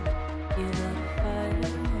booming? You gotta fight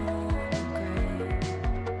your own grave.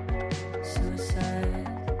 Suicide,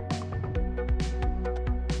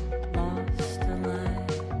 lost alive.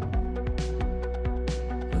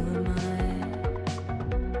 Who am I?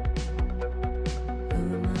 Who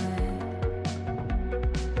am I?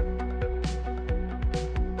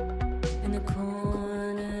 In the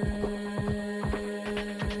corners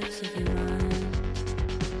of your mind,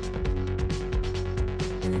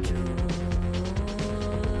 in the drawers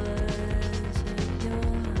of your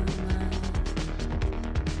mind. Who am I?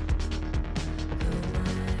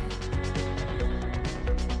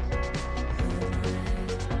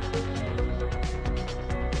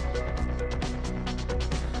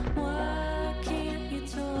 Why can't you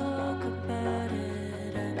talk about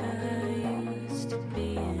it like I used to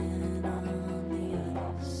be on the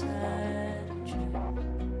other side of truth?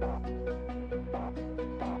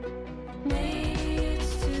 Maybe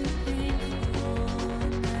it's too painful,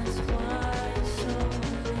 and that's why it's so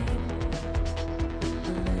late. A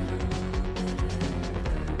little bit of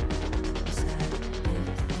is that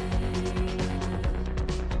everything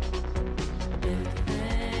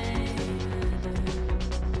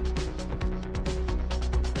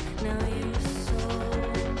now you're so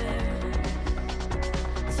embarrassed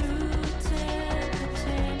to take a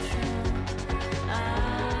tantrum. I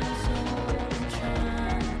was only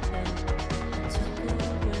trying to took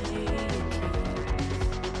away your keys.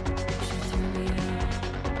 She threw me out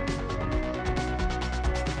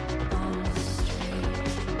on the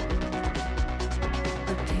street. A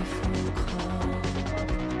payphone call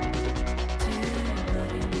to your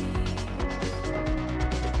bloody knees.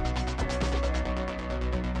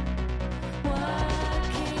 Why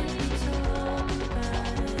can't you talk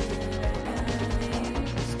about it like I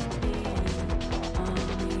used to be on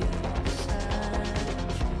the other side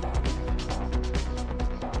of truth?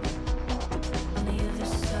 On the other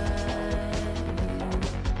side of you. Who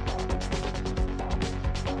am I?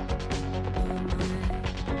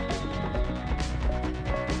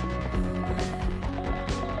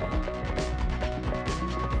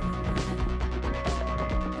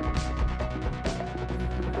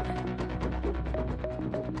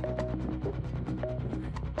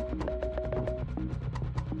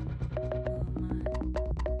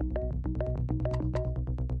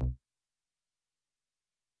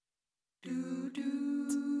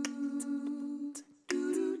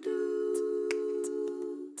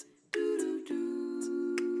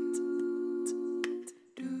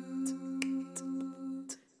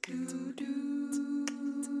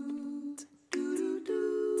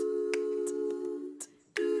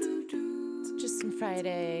 am I? Just some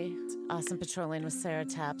Friday. Awesome Patrolling with Sarah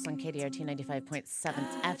Taps on KDRT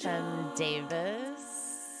 95.7 FM Davis.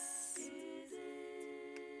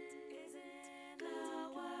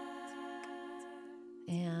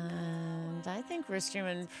 And I think we're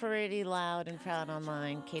streaming pretty loud and proud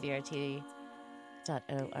online, kdrt.org.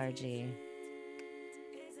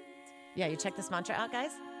 Yeah, you check this mantra out,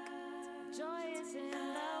 guys? Joy is in the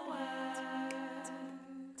word.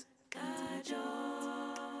 The joy.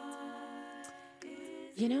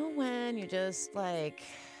 You know when you just like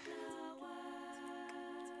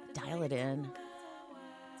dial it in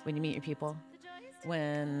when you meet your people?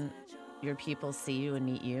 When your people see you and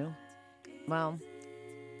meet you? Well,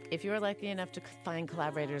 if you are lucky enough to find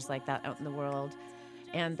collaborators like that out in the world,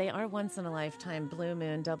 and they are once in a lifetime blue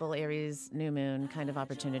moon, double Aries, new moon kind of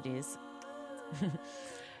opportunities,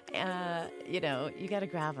 you know, you got to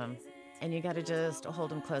grab them and you got to just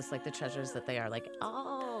hold them close like the treasures that they are. Like,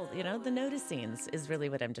 oh, you know, the noticings is really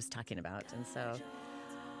what I'm just talking about. And so,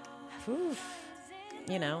 oof,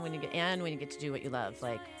 you know, when you get to do what you love,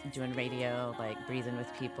 like doing radio, like breathing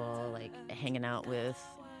with people, like hanging out with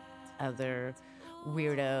other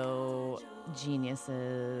weirdo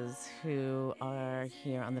geniuses who are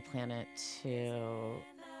here on the planet to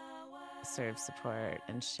serve, support,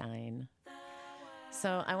 and shine.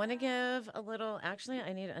 So I want to give a little, actually,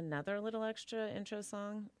 I need another little extra intro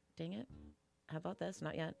song. Dang it. How about this?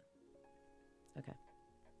 Not yet. Okay.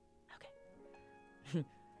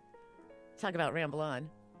 Talk about Ramble On.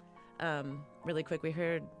 Really quick, we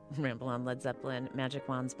heard Ramble On, Led Zeppelin, Magic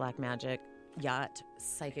Wands, Black Magic, Yacht,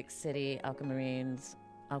 Psychic City, Aquamarine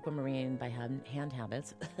by Hand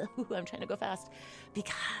Habits. I'm trying to go fast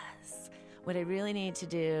because what I really need to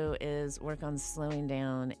do is work on slowing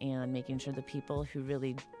down and making sure the people who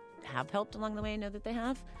really have helped along the way know that they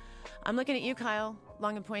have. I'm looking at you, Kyle,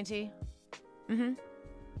 long and pointy.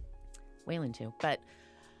 Waylon too. But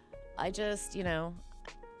I just,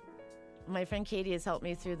 my friend Katie has helped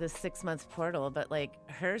me through the 6-month portal, but like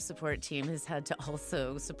her support team has had to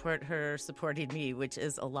also support her supporting me, which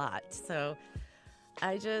is a lot. So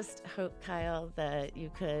I just hope, Kyle, that you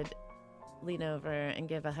could lean over and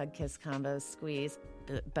give a hug, kiss combo, squeeze,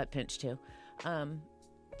 butt pinch too,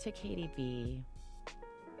 to Katie B.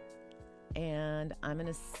 And I'm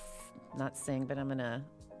going to not sing, but I'm going to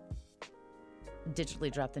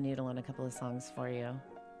digitally drop the needle on a couple of songs for you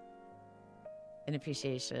in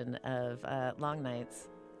appreciation of long nights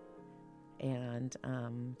and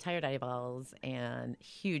tired eyeballs and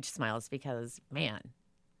huge smiles because, man,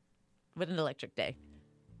 what an electric day.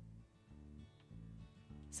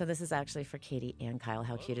 So this is actually for Katie and Kyle.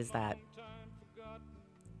 How cute is that?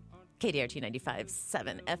 KDRT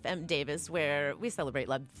 95.7 FM Davis, where we celebrate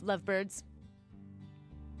lovebirds.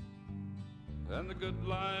 And the good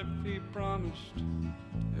life he promised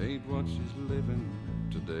ain't what she's living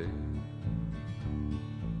today.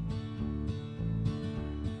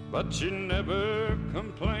 But she never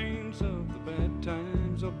complains of the bad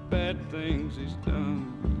times or bad things he's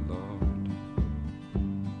done, Lord.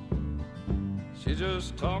 She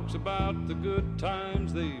just talks about the good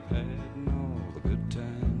times they've had and all the good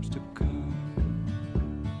times to come.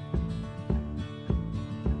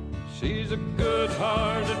 She's a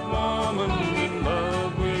good-hearted woman in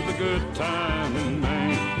love with a good-timing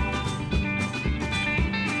man.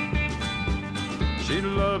 She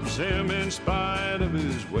loves him in spite of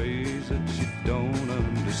his ways that she don't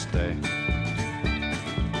understand.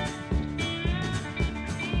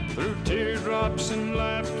 Through teardrops and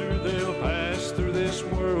laughter, they'll pass through this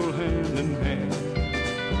world hand in hand.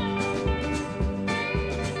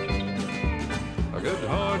 A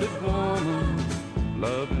good-hearted woman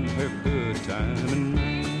loving her good-timing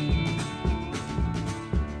man.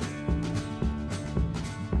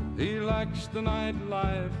 He likes the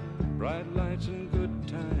nightlife, bright lights and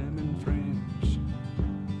good-timing friends.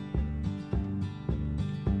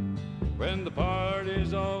 When the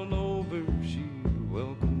party's all over, she'll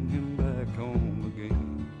welcome him back home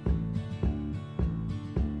again.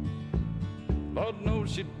 Lord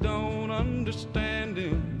knows she don't understand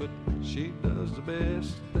him, but she does the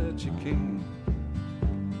best that she can.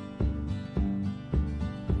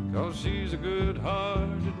 'Cause she's a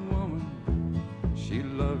good-hearted woman, she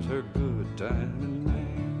loves her good-timing man.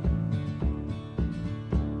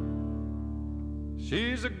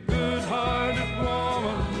 She's a good-hearted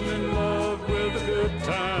woman in love with a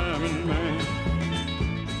good-timing man.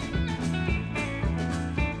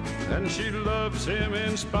 And she loves him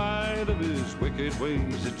in spite of his wicked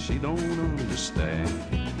ways that she don't understand.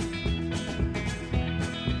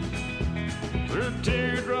 Through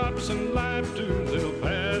teardrops and laughter, they'll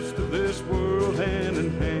pass through this world hand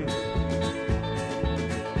in hand.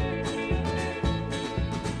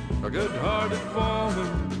 A good-hearted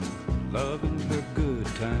woman loving her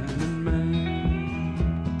good-timing man.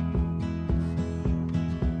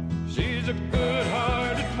 She's a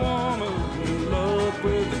good-hearted woman in love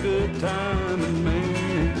with a good-timing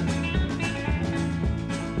man.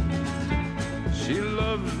 She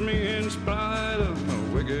loves me in spite of my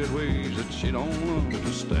wicked ways that she don't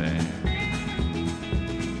understand.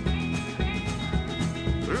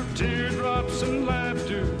 Through teardrops and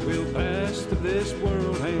laughter, we'll pass through this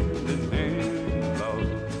world hand in hand. Lord.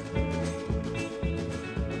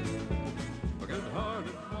 A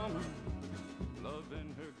good-hearted woman loving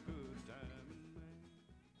her good-timing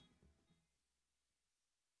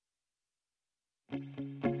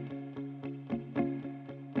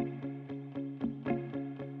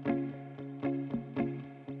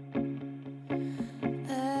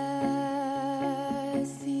I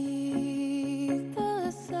see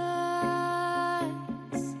the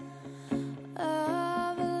signs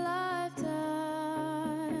of a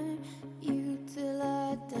lifetime, you till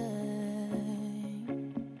I die,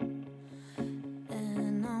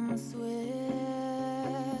 and I'm swiftly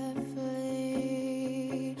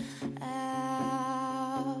out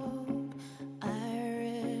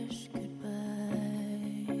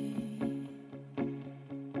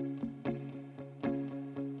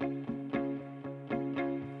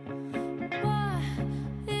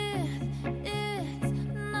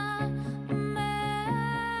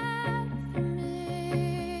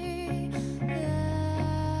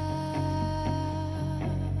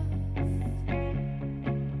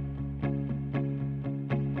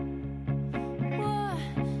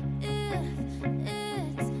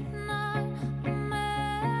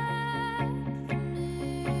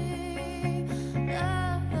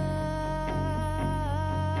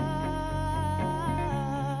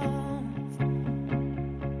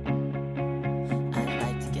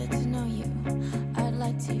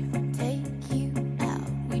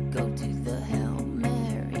go to the Hail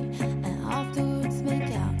Mary, and afterwards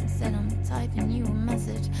make out. Instead, I'm typing you a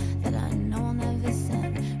message that I know I'll never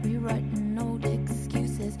send. Rewriting old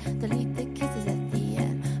excuses, delete the kisses at the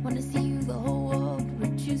end. Wanna see you, the whole world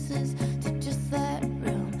reduces to just that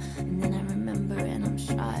room. And then I remember, and I'm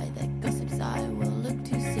shy, that gossip's I will look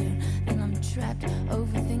too soon. Then I'm trapped,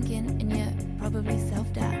 overthinking, and yet probably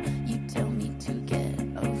self-doubt. You tell me to get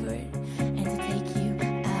over it and to take you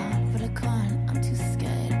out, but I can't, I'm too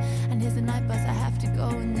scared. And here's the night bus, I have to go,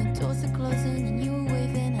 and the doors are closing, and you were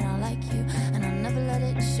waving, and I like you, and I'll never let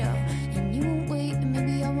it show. And you won't wait, and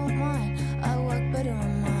maybe I won't mind. I work better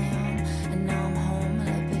on my own, and now I'm home a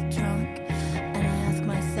little bit drunk, and I ask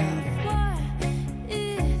myself, why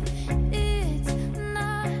if it's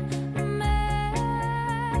not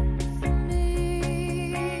meant for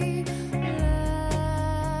me?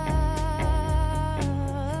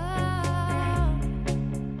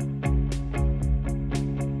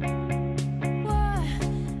 Why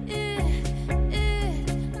if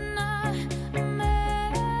it's not meant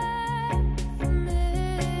for me?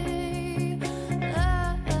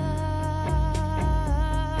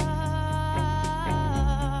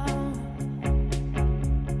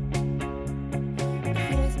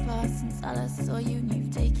 Years passed since I last saw you, and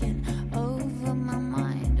you've taken over my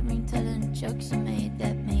mind. I mean, telling jokes you made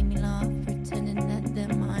that made me laugh, pretending that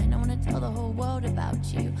they're mine. I wanna tell the whole world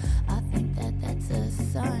about you. I think that that's a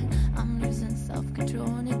sign I'm losing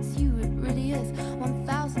self-control, and it's you, it really is.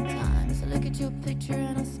 1,000 times I look at your picture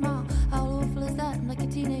and I smile. How awful is that? I'm like a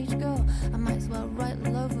teenage girl. I might as well write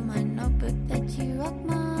all over my notebook that you rock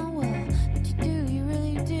my world. But you do, you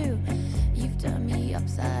really do. You've turned me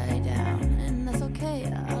upside down, and that's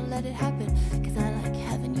okay, I'll let it happen, cause I like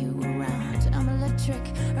having you around. I'm electric,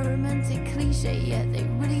 a romantic cliche, yet they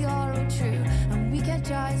really are all true. And we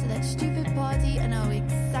catch eyes at that stupid party, I know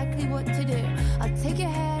exactly what to do. I'll take your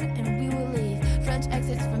hand and we will leave. French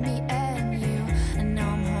exits for me and you. And now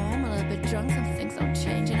I'm home, a little bit drunk, some things don't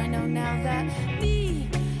change, and I know now that me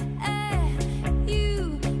and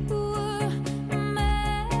you were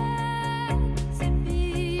meant to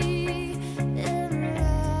be in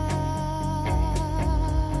love.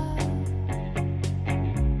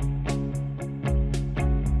 Me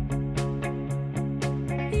and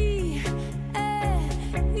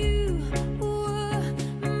you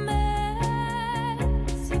were meant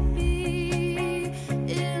to be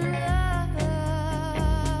in love.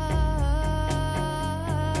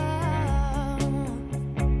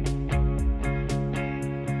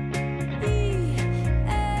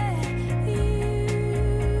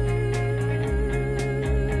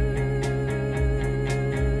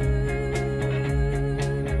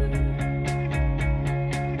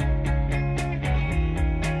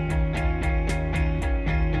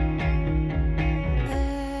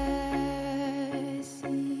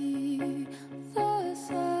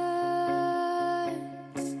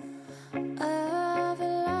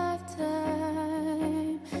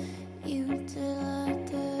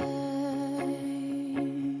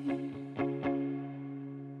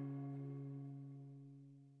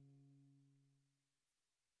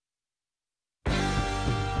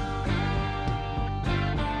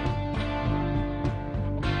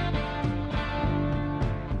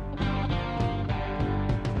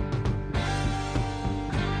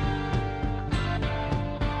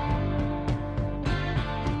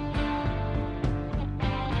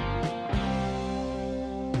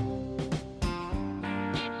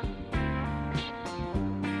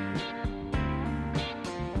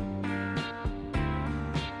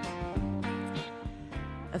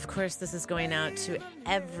 Of course, this is going out to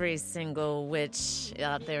every single witch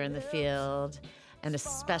out there in the field, and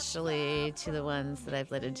especially to the ones that I've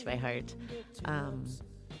let into my heart,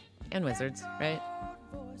 and wizards, right?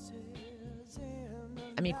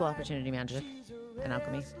 I'm equal opportunity magic and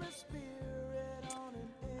alchemy.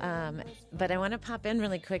 But I want to pop in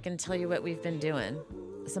really quick and tell you what we've been doing.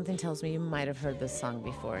 Something tells me you might have heard this song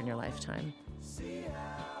before in your lifetime.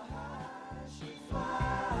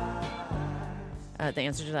 The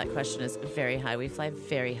answer to that question is very high. We fly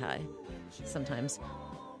very high sometimes.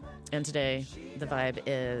 And today, the vibe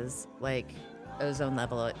is like ozone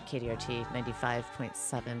level at KDRT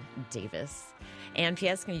 95.7 Davis. And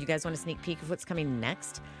P.S., you guys want a sneak peek of what's coming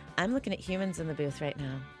next? I'm looking at humans in the booth right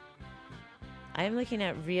now. I'm looking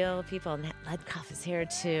at real people. Nat Ledkoff is here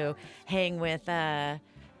to hang with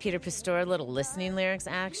Peter Pastor, little listening lyrics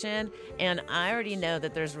action. And I already know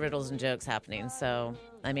that there's riddles and jokes happening. So,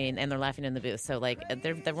 I mean, and they're laughing in the booth. So, like,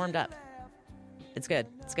 they're warmed up. It's good.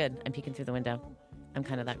 It's good. I'm peeking through the window. I'm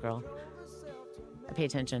kind of that girl. I pay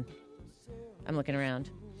attention. I'm looking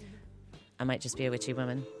around. I might just be a witchy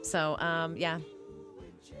woman. So, yeah.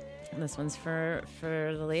 This one's for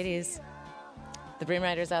the ladies, the Bream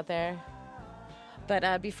Riders out there.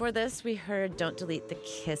 But before this, we heard Don't Delete the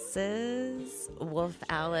Kisses, Wolf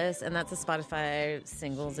Alice, and that's a Spotify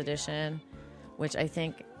singles edition, which I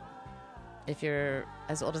think, if you're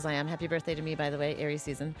as old as I am, happy birthday to me, by the way, Aries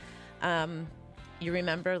season. You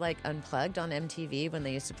remember, like, Unplugged on MTV when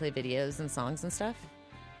they used to play videos and songs and stuff?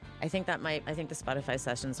 I think the Spotify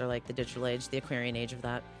sessions are like the digital age, the Aquarian age of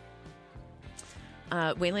that.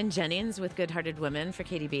 Waylon Jennings with Good Hearted Woman for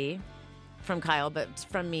Katie B. From Kyle, but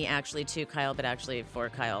from me actually to Kyle, but actually for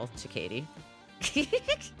Kyle to Katie.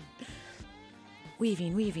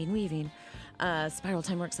 Weaving. Spiral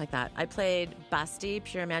Time works like that. I played Basti,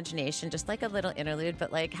 Pure Imagination, just like a little interlude,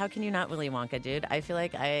 but like, how can you not Willy Wonka, dude? I feel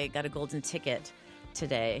like I got a golden ticket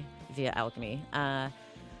today via Alchemy.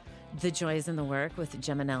 The Joys in the Work with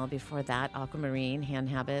Geminelle before that, Aquamarine, Hand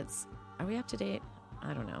Habits. Are we up to date?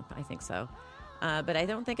 I don't know. I think so. But I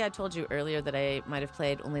don't think I told you earlier that I might have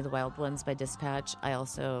played Only the Wild Ones by Dispatch. I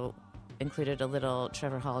also included a little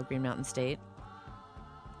Trevor Hall, Green Mountain State.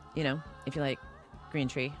 You know, if you like green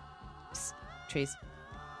trees.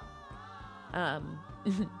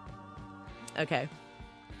 Okay.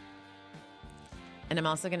 And I'm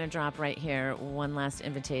also going to drop right here one last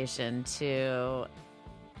invitation to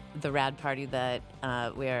the rad party that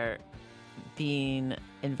we are being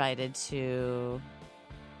invited to,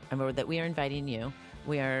 and that we are inviting you.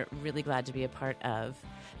 We are really glad to be a part of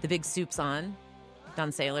the Big Soup's On,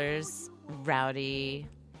 Don Saylor's rowdy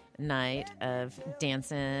night of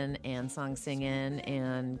dancing and song singing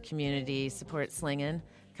and community support slinging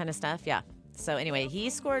kind of stuff. Yeah. So anyway, he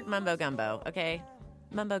scored Mumbo Gumbo. Okay.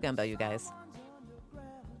 Mumbo Gumbo, you guys.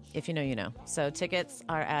 If you know, you know. So tickets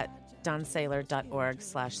are at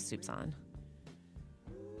donsaylor.org/soupson.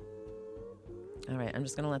 All right. I'm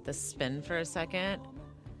just going to let this spin for a second.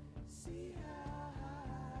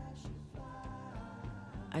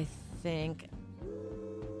 I think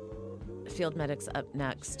Field Medic's up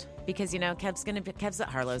next because, you know, Kev's at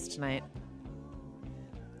Harlow's tonight.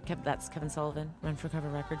 That's Kevin Sullivan, Run for Cover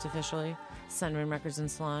Records officially, Sunroom Records and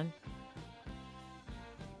Salon.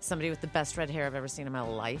 Somebody with the best red hair I've ever seen in my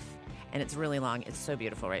life, and it's really long. It's so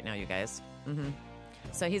beautiful right now, you guys. Mm-hmm.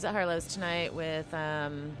 So he's at Harlow's tonight with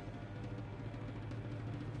I'm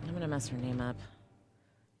gonna mess her name up.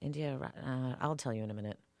 India. I'll tell you in a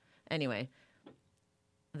minute. Anyway.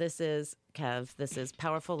 This is Kev. This is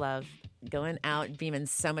Powerful Love. Going out, beaming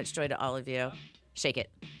so much joy to all of you. Shake it.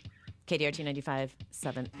 KDRT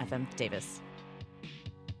 95.7 FM Davis.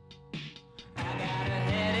 I got a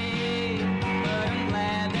headache, but I'm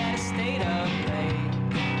glad that I stayed up late.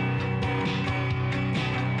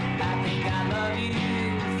 I think I love you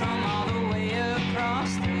from all the way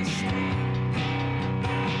across the state.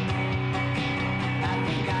 I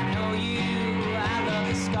think I know you. I love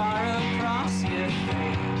the scar across your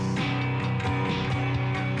face.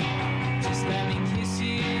 Just let me kiss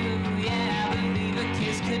you. Yeah, I believe a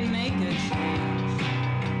kiss could make a change.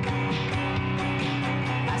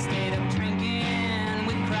 I stayed up drinking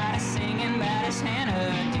with pride of singing about his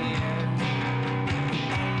Hannah, dear.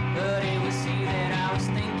 But it was you that I was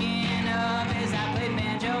thinking of as I played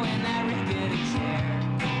banjo in that rickety chair.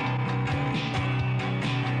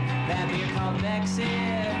 That beer called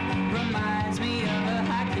Bexit reminds me of a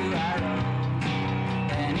haiku I wrote.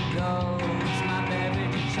 And it goes, my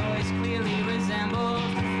beverage of choice clearly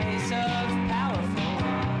resembles the face of powerful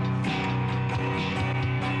love.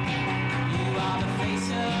 You are the face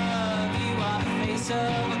of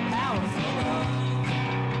a powerful love.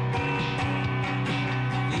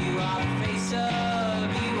 You are the face of a powerful love.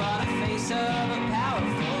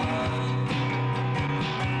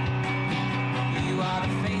 You are the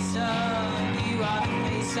face of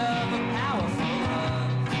a powerful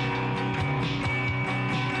love.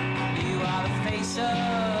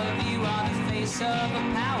 You are the face of a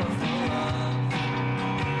powerful love.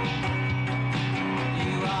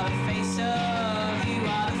 You are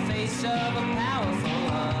the face of a powerful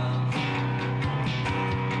love.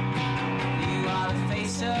 You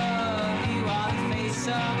are the face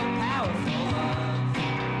of a powerful love.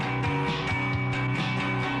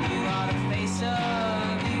 You are the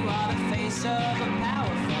face of a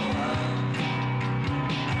powerful love.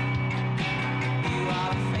 You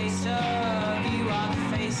are the face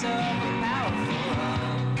of a powerful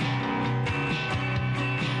love.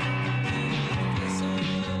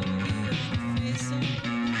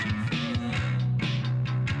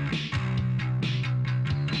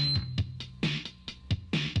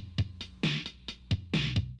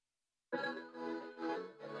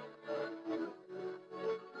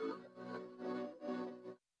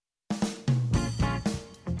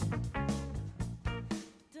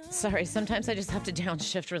 Sorry, sometimes I just have to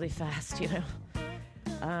downshift really fast, you know,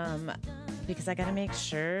 because I got to make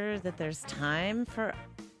sure that there's time for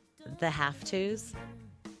the have-tos.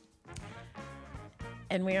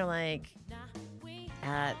 And we are like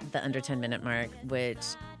at the under 10-minute mark, which,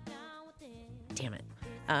 damn it,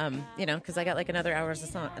 you know, because I got like an hour of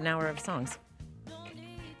songs.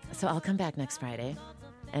 So I'll come back next Friday,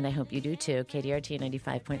 and I hope you do too. KDRT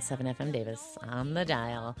 95.7 FM Davis on the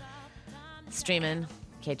dial, streaming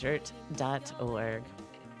kdirt.org.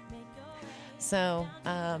 So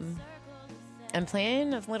I'm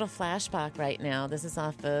playing a little flashback right now. This is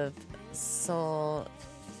off of Soul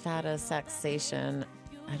Satisfaction.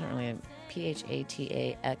 I don't really,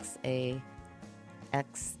 Pataxaxtion.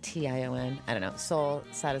 I don't know. Soul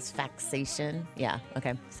Satisfaction. Yeah,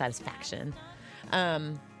 okay. Satisfaction.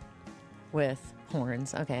 With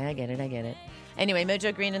horns. Okay, I get it. Anyway,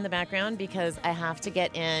 Mojo Green in the background because I have to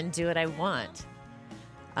get in, do what I want.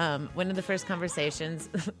 One of the first conversations,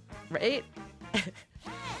 right?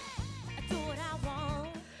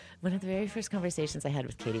 One of the very first conversations I had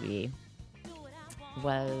with Katie B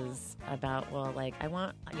was about, well, like, I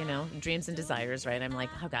want, you know, dreams and desires, right? I'm like,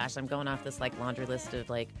 oh gosh, I'm going off this like laundry list of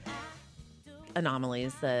like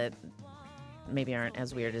anomalies that maybe aren't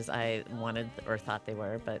as weird as I wanted or thought they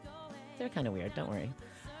were, but they're kind of weird, don't worry.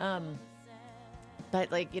 But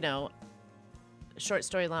like, you know, short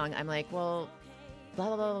story long, I'm like, well, blah,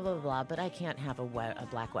 blah, blah, blah, blah, blah, but I can't have a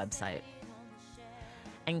black website.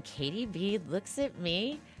 And Katie B looks at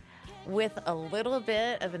me with a little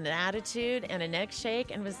bit of an attitude and a neck shake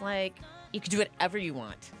and was like, you can do whatever you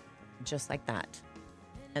want. Just like that.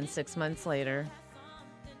 And 6 months later,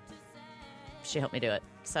 she helped me do it.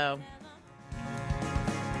 So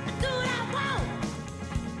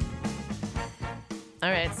all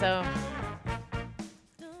right, so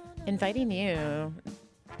inviting you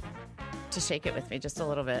to shake it with me just a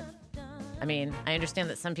little bit. I mean, I understand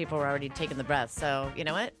that some people were already taking the breath, so you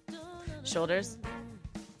know what? Shoulders,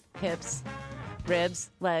 hips, ribs,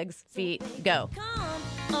 legs, feet, go.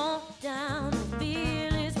 Come on down, the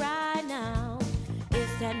feel is right now.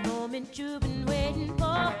 It's that moment you've been waiting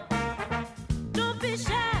for. Don't be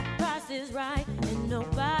shy, price is right, and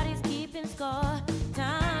nobody's keeping score.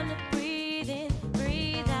 Time to breathe in,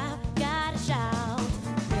 breathe out, gotta shout.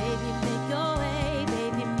 Baby, make your way,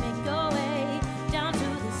 down to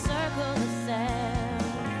the circle of sound.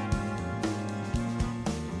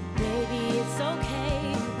 Baby, it's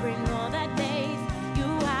okay to bring all that faith. You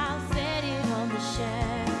out, set it on the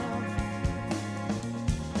shelf.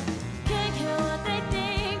 Can't care what they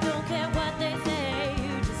think, don't care what they say.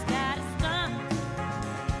 You just gotta stop.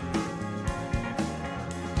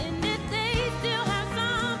 And if they still have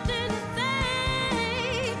something to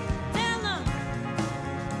say, tell them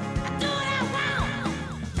I do what I want.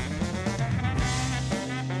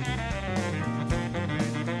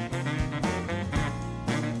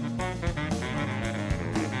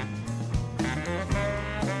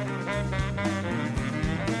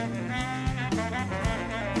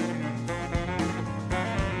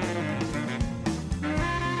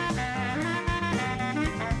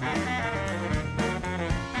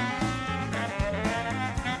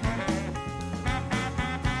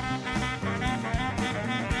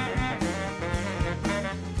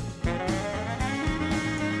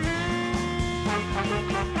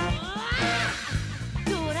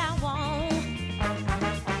 Do what I want.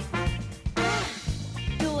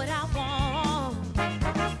 Do what I want.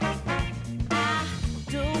 I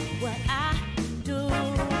do what I do,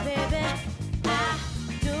 baby. I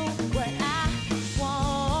do what I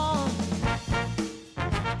want.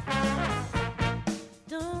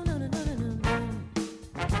 Do no no no no no no.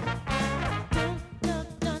 Do da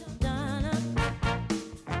da da da.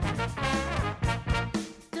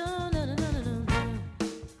 Do no no no no no no.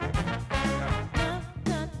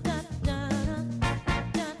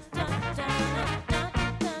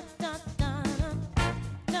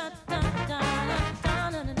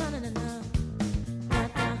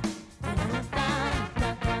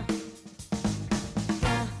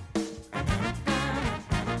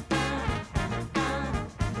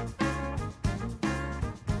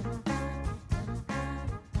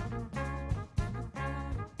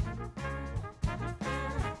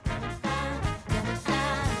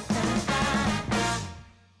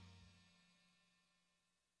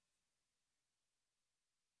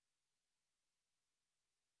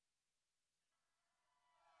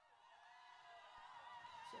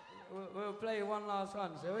 We'll play one last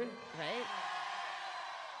one, shall we? Right?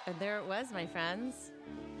 And there it was, my friends.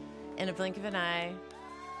 In a blink of an eye,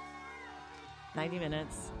 90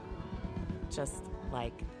 minutes, just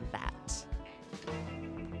like that.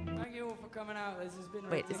 Thank you all for coming out. This has been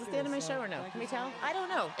Wait, is this the end of my ridiculous, show or no? thank Can you we so tell? much. I don't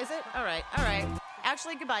know. Is it? All right. All right.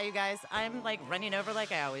 Actually, goodbye, you guys. I'm like running over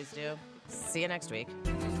like I always do. See you next week.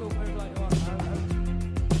 Let's go play like you want.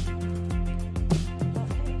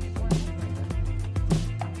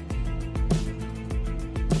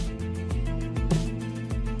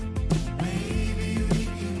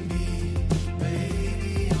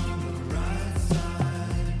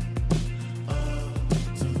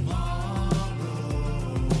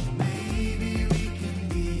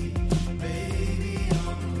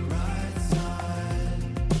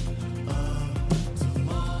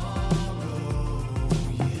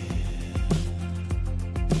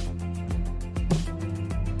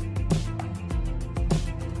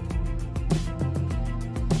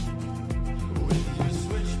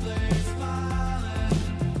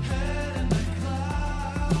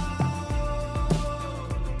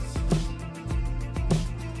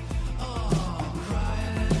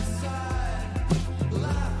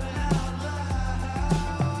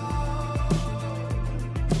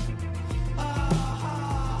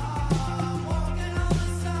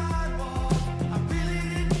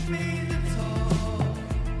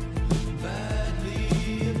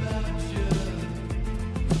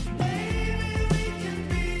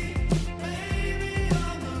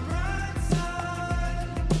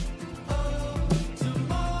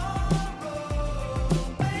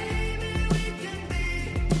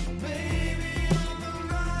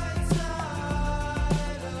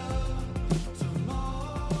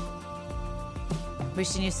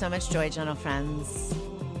 Wishing you so much joy, gentle friends.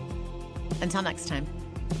 Until next time.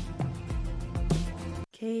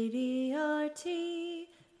 KDRT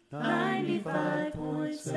 95.7.